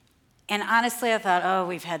 And honestly, I thought, oh,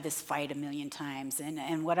 we've had this fight a million times,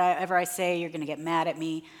 and whatever I say, you're going to get mad at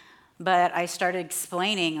me. But I started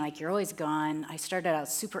explaining, like, you're always gone. I started out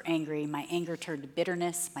super angry. My anger turned to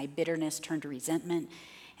bitterness. My bitterness turned to resentment.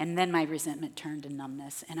 And then my resentment turned to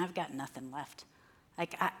numbness. And I've got nothing left.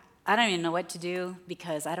 Like, I don't even know what to do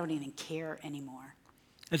because I don't even care anymore.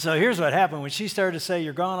 And so here's what happened. When she started to say,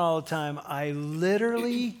 you're gone all the time, I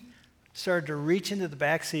literally started to reach into the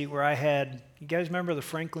back seat where I had, you guys remember the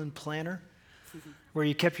Franklin planner? Where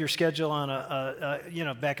you kept your schedule on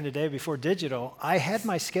back in the day before digital. I had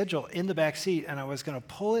my schedule in the back seat, and I was going to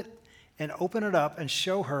pull it and open it up and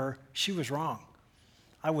show her she was wrong.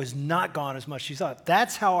 I was not gone as much as she thought.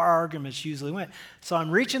 That's how our arguments usually went. So I'm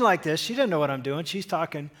reaching like this. She doesn't know what I'm doing. She's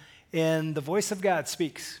talking, and the voice of God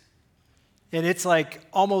speaks. And it's like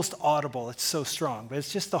almost audible. It's so strong. But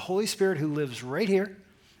it's just the Holy Spirit who lives right here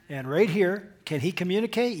and right here. Can he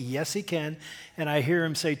communicate? Yes, he can. And I hear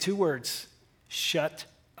him say 2 words. Shut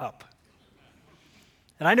up.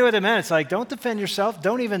 And I knew what that meant. It's like, don't defend yourself.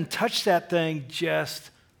 Don't even touch that thing. Just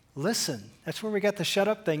listen. That's where we got the shut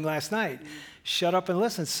up thing last night. Shut up and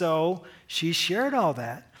listen. So she shared all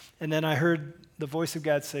that. And then I heard the voice of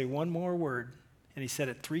God say one more word. And he said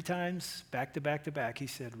it 3 times, back to back to back. He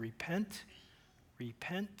said, repent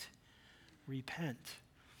Repent, repent.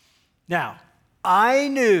 Now, I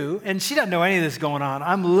knew, and she doesn't know any of this going on.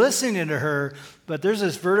 I'm listening to her, but there's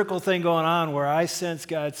this vertical thing going on where I sense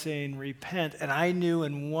God saying, repent, and I knew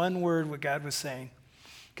in one word what God was saying.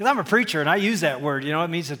 Because I'm a preacher, and I use that word. You know, it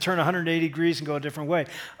means to turn 180 degrees and go a different way.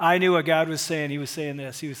 I knew what God was saying. He was saying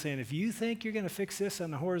this. He was saying, if you think you're going to fix this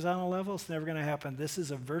on the horizontal level, it's never going to happen. This is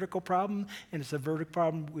a vertical problem, and it's a vertical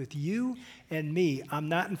problem with you and me. I'm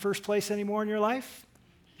not in first place anymore in your life.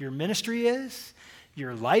 Your ministry is.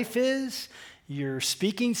 Your life is. Your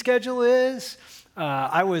speaking schedule is.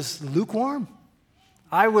 I was lukewarm.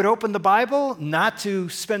 I would open the Bible not to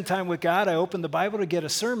spend time with God. I opened the Bible to get a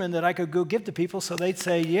sermon that I could go give to people so they'd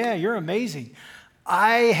say, yeah, you're amazing.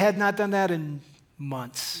 I had not done that in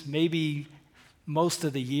months, maybe most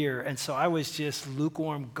of the year. And so I was just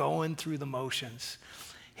lukewarm, going through the motions.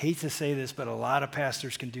 Hate to say this, but a lot of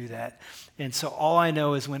pastors can do that. And so all I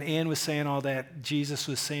know is when Ann was saying all that, Jesus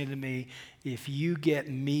was saying to me, if you get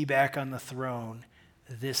me back on the throne,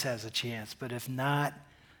 this has a chance. But if not,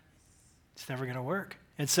 it's never going to work.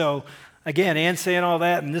 And so, again, Ann's saying all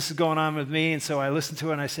that, and this is going on with me. And so I listened to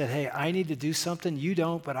it, and I said, hey, I need to do something. You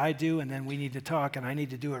don't, but I do, and then we need to talk, and I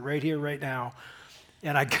need to do it right here, right now.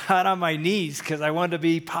 And I got on my knees because I wanted to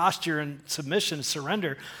be posture and submission,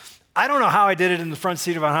 surrender. I don't know how I did it in the front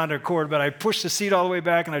seat of a Honda Accord, but I pushed the seat all the way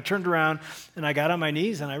back, and I turned around, and I got on my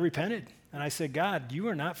knees, and I repented. And I said, God, you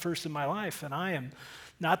are not first in my life, and I am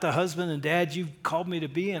not the husband and dad you've called me to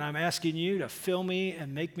be, and I'm asking you to fill me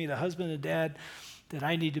and make me the husband and dad that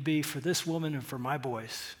I need to be for this woman and for my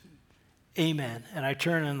boys. Amen. And I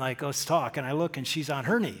turn and let's talk. And I look, and she's on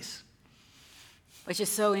her knees. Which is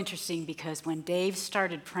so interesting because when Dave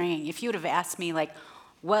started praying, if you would have asked me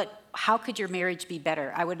how could your marriage be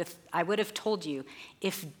better? I would have told you,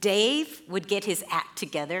 if Dave would get his act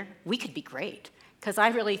together, we could be great. Because I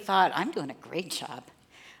really thought, I'm doing a great job.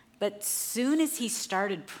 But soon as he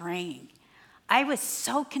started praying, I was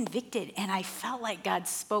so convicted, and I felt like God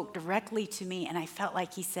spoke directly to me, and I felt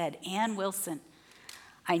like he said, Ann Wilson,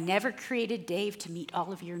 I never created Dave to meet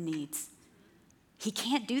all of your needs. He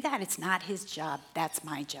can't do that. It's not his job. That's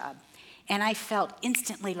my job. And I felt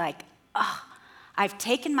instantly I've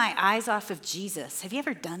taken my eyes off of Jesus. Have you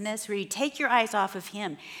ever done this, where you take your eyes off of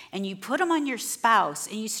him, and you put them on your spouse,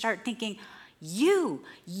 and you start thinking, you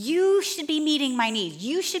should be meeting my needs.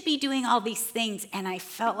 You should be doing all these things. And I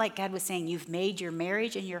felt like God was saying, you've made your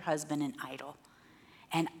marriage and your husband an idol.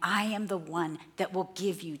 And I am the one that will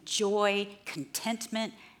give you joy,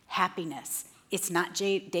 contentment, happiness. It's not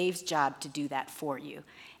Dave's job to do that for you.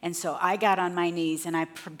 And so I got on my knees, and I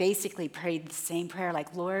basically prayed the same prayer,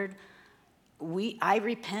 Lord, I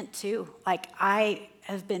repent too. I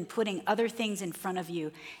have been putting other things in front of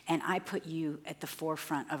you, and I put you at the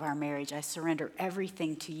forefront of our marriage. I surrender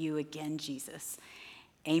everything to you again, Jesus.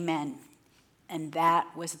 Amen. And that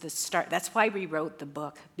was the start. That's why we wrote the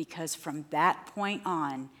book, because from that point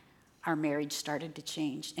on, our marriage started to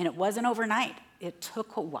change. And it wasn't overnight. It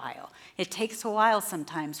took a while. It takes a while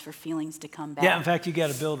sometimes for feelings to come back. Yeah, in fact, you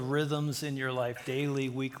got to build rhythms in your life daily,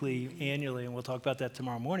 weekly, annually, and we'll talk about that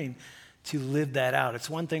tomorrow morning, to live that out. It's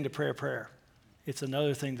one thing to pray a prayer. It's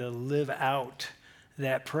another thing to live out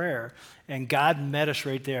that prayer. And God met us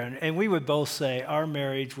right there. And we would both say our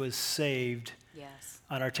marriage was saved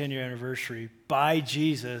on our 10-year anniversary by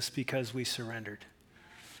Jesus because we surrendered.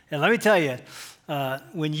 And let me tell you,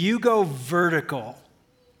 when you go vertical,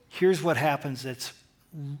 here's what happens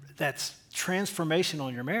that's transformational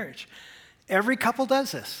in your marriage. Every couple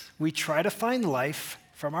does this. We try to find life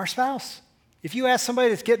from our spouse. If you ask somebody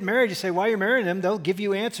that's getting married, you say, why you're marrying them, they'll give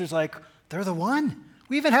you answers like, they're the one.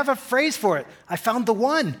 We even have a phrase for it. I found the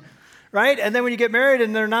one, right? And then when you get married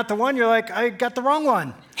and they're not the one, you're like, I got the wrong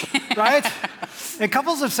one, right? And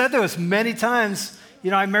couples have said to us many times,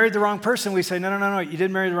 I married the wrong person. We say, no, you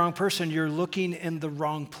didn't marry the wrong person. You're looking in the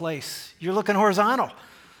wrong place. You're looking horizontal.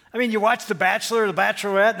 I mean, you watch The Bachelor or The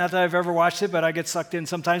Bachelorette, not that I've ever watched it, but I get sucked in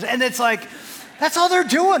sometimes. And it's like, that's all they're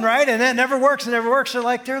doing, right? And it never works.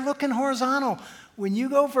 They're looking horizontal. When you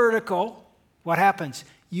go vertical, what happens?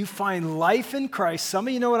 You find life in Christ. Some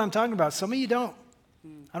of you know what I'm talking about. Some of you don't.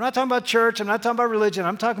 I'm not talking about church. I'm not talking about religion.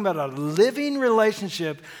 I'm talking about a living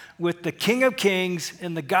relationship with the King of Kings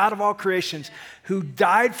and the God of all creations who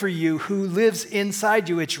died for you, who lives inside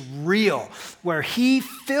you. It's real, where he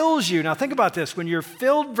fills you. Now think about this. When you're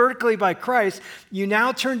filled vertically by Christ, you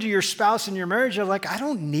now turn to your spouse in your marriage. You're like, I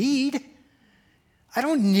don't need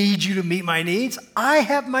you to meet my needs. I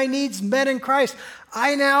have my needs met in Christ.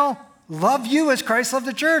 I now love you as Christ loved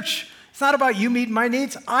the church. It's not about you meeting my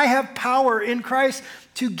needs. I have power in Christ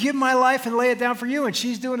to give my life and lay it down for you. And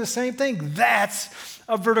she's doing the same thing. That's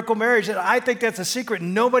a vertical marriage. And I think that's a secret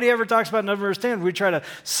nobody ever talks about, never understands. We try to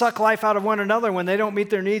suck life out of one another. When they don't meet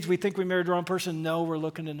their needs, we think we married the wrong person. No, we're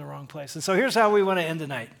looking in the wrong place. And so here's how we want to end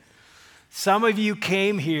tonight. Some of you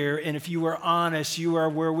came here, and if you were honest, you are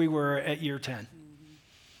where we were at year 10.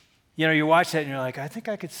 You know, you watch that and you're like, I think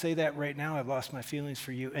I could say that right now. I've lost my feelings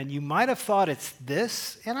for you. And you might have thought it's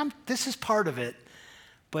this, and this is part of it,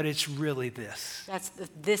 but it's really this.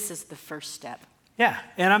 This is the first step. Yeah,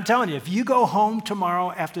 and I'm telling you, if you go home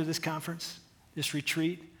tomorrow after this conference, this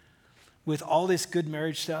retreat, with all this good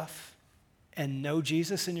marriage stuff and know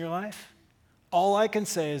Jesus in your life, all I can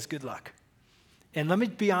say is good luck. And let me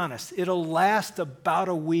be honest, it'll last about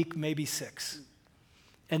a week, maybe 6.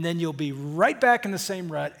 And then you'll be right back in the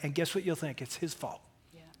same rut, and guess what you'll think? It's his fault.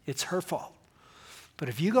 Yeah. It's her fault. But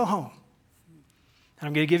if you go home, and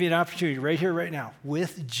I'm going to give you an opportunity right here, right now,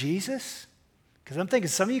 with Jesus, because I'm thinking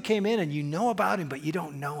some of you came in and you know about him, but you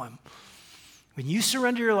don't know him. When you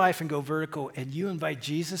surrender your life and go vertical and you invite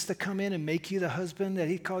Jesus to come in and make you the husband that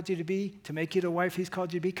he called you to be, to make you the wife he's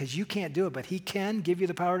called you to be, because you can't do it, but he can give you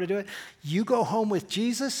the power to do it. You go home with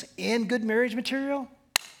Jesus and good marriage material,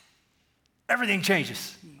 everything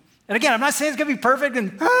changes. And again, I'm not saying it's going to be perfect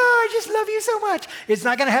and, I just love you so much. It's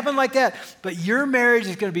not going to happen like that. But your marriage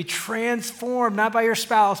is going to be transformed, not by your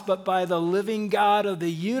spouse, but by the living God of the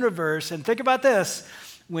universe. And think about this.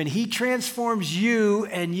 When he transforms you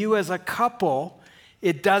and you as a couple,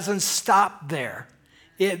 it doesn't stop there.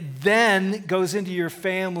 It then goes into your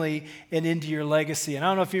family and into your legacy. And I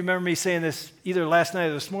don't know if you remember me saying this either last night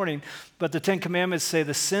or this morning, but the 10 Commandments say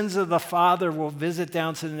the sins of the father will visit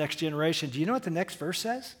down to the next generation. Do you know what the next verse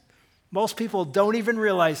says? Most people don't even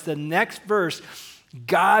realize the next verse.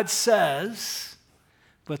 God says,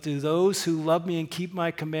 but to those who love me and keep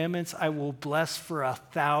my commandments, I will bless for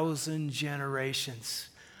 1,000 generations.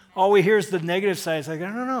 All we hear is the negative side. It's like,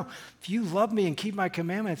 no. If you love me and keep my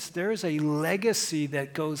commandments, there is a legacy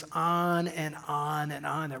that goes on and on and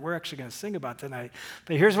on that we're actually going to sing about tonight.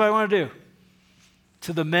 But here's what I want to do.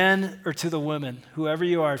 To the men or to the women, whoever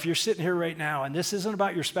you are, if you're sitting here right now, and this isn't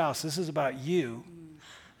about your spouse, this is about you,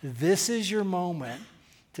 this is your moment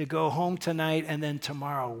to go home tonight and then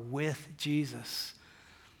tomorrow with Jesus.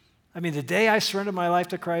 I mean, the day I surrendered my life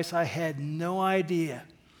to Christ, I had no idea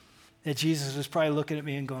that Jesus was probably looking at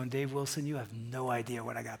me and going, Dave Wilson, you have no idea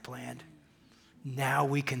what I got planned. Now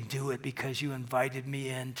we can do it because you invited me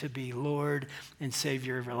in to be Lord and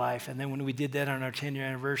Savior of your life. And then when we did that on our 10-year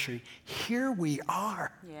anniversary, here we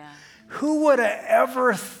are. Yeah. Who would have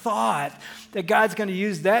ever thought that God's going to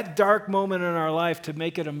use that dark moment in our life to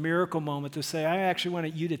make it a miracle moment, to say, I actually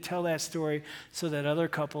wanted you to tell that story so that other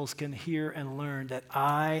couples can hear and learn that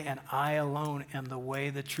I and I alone am the way,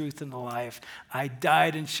 the truth, and the life. I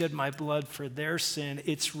died and shed my blood for their sin.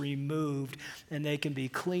 It's removed, and they can be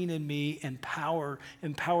clean in me and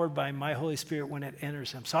empowered by my Holy Spirit when it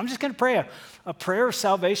enters them. So I'm just going to pray a prayer of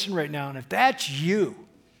salvation right now, and if that's you,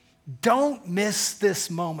 don't miss this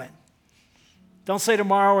moment. Don't say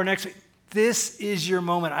tomorrow or next week. This is your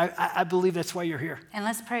moment. I believe that's why you're here. And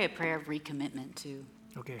let's pray a prayer of recommitment too.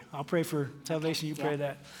 Okay, I'll pray for salvation. You pray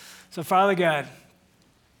that. So, Father God,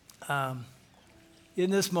 in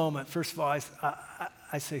this moment, first of all,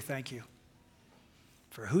 I say thank you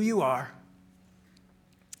for who you are,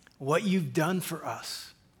 what you've done for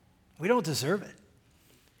us. We don't deserve it.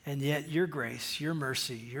 And yet your grace, your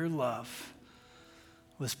mercy, your love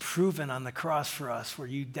was proven on the cross for us, where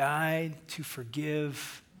you died to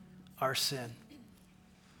forgive our sin.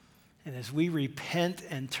 And as we repent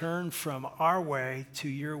and turn from our way to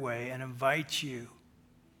your way and invite you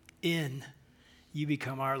in, you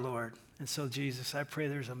become our Lord. And so, Jesus, I pray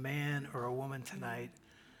there's a man or a woman tonight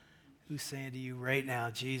who's saying to you right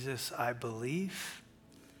now, Jesus, I believe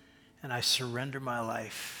and I surrender my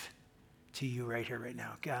life to you right here, right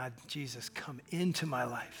now. God, Jesus, come into my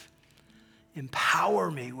life.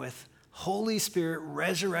 Empower me with Holy Spirit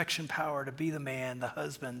resurrection power to be the man, the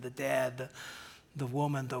husband, the dad, the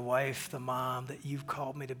woman, the wife, the mom that you've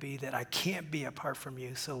called me to be, that I can't be apart from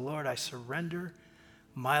you. So, Lord, I surrender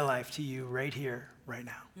my life to you right here, right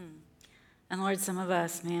now. And Lord, some of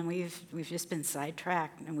us, man, we've just been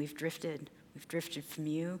sidetracked and we've drifted. We've drifted from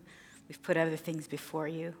you. We've put other things before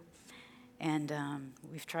you. And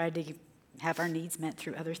we've tried to have our needs met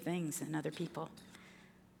through other things and other people.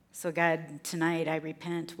 So God, tonight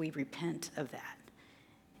we repent of that.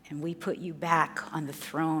 And we put you back on the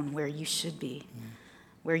throne where you should be,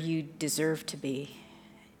 where you deserve to be.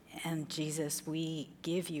 And Jesus, we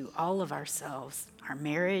give you all of ourselves, our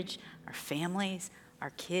marriage, our families,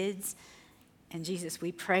 our kids. And Jesus,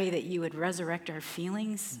 we pray that you would resurrect our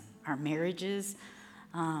feelings, our marriages,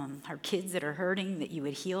 our kids that are hurting, that you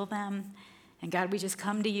would heal them. And God, we just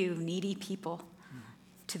come to you, needy people,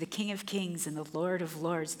 to the King of Kings and the Lord of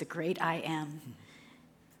Lords, the great I am,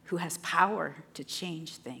 who has power to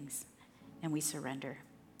change things. And we surrender.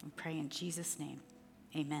 We pray in Jesus' name.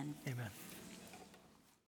 Amen. Amen.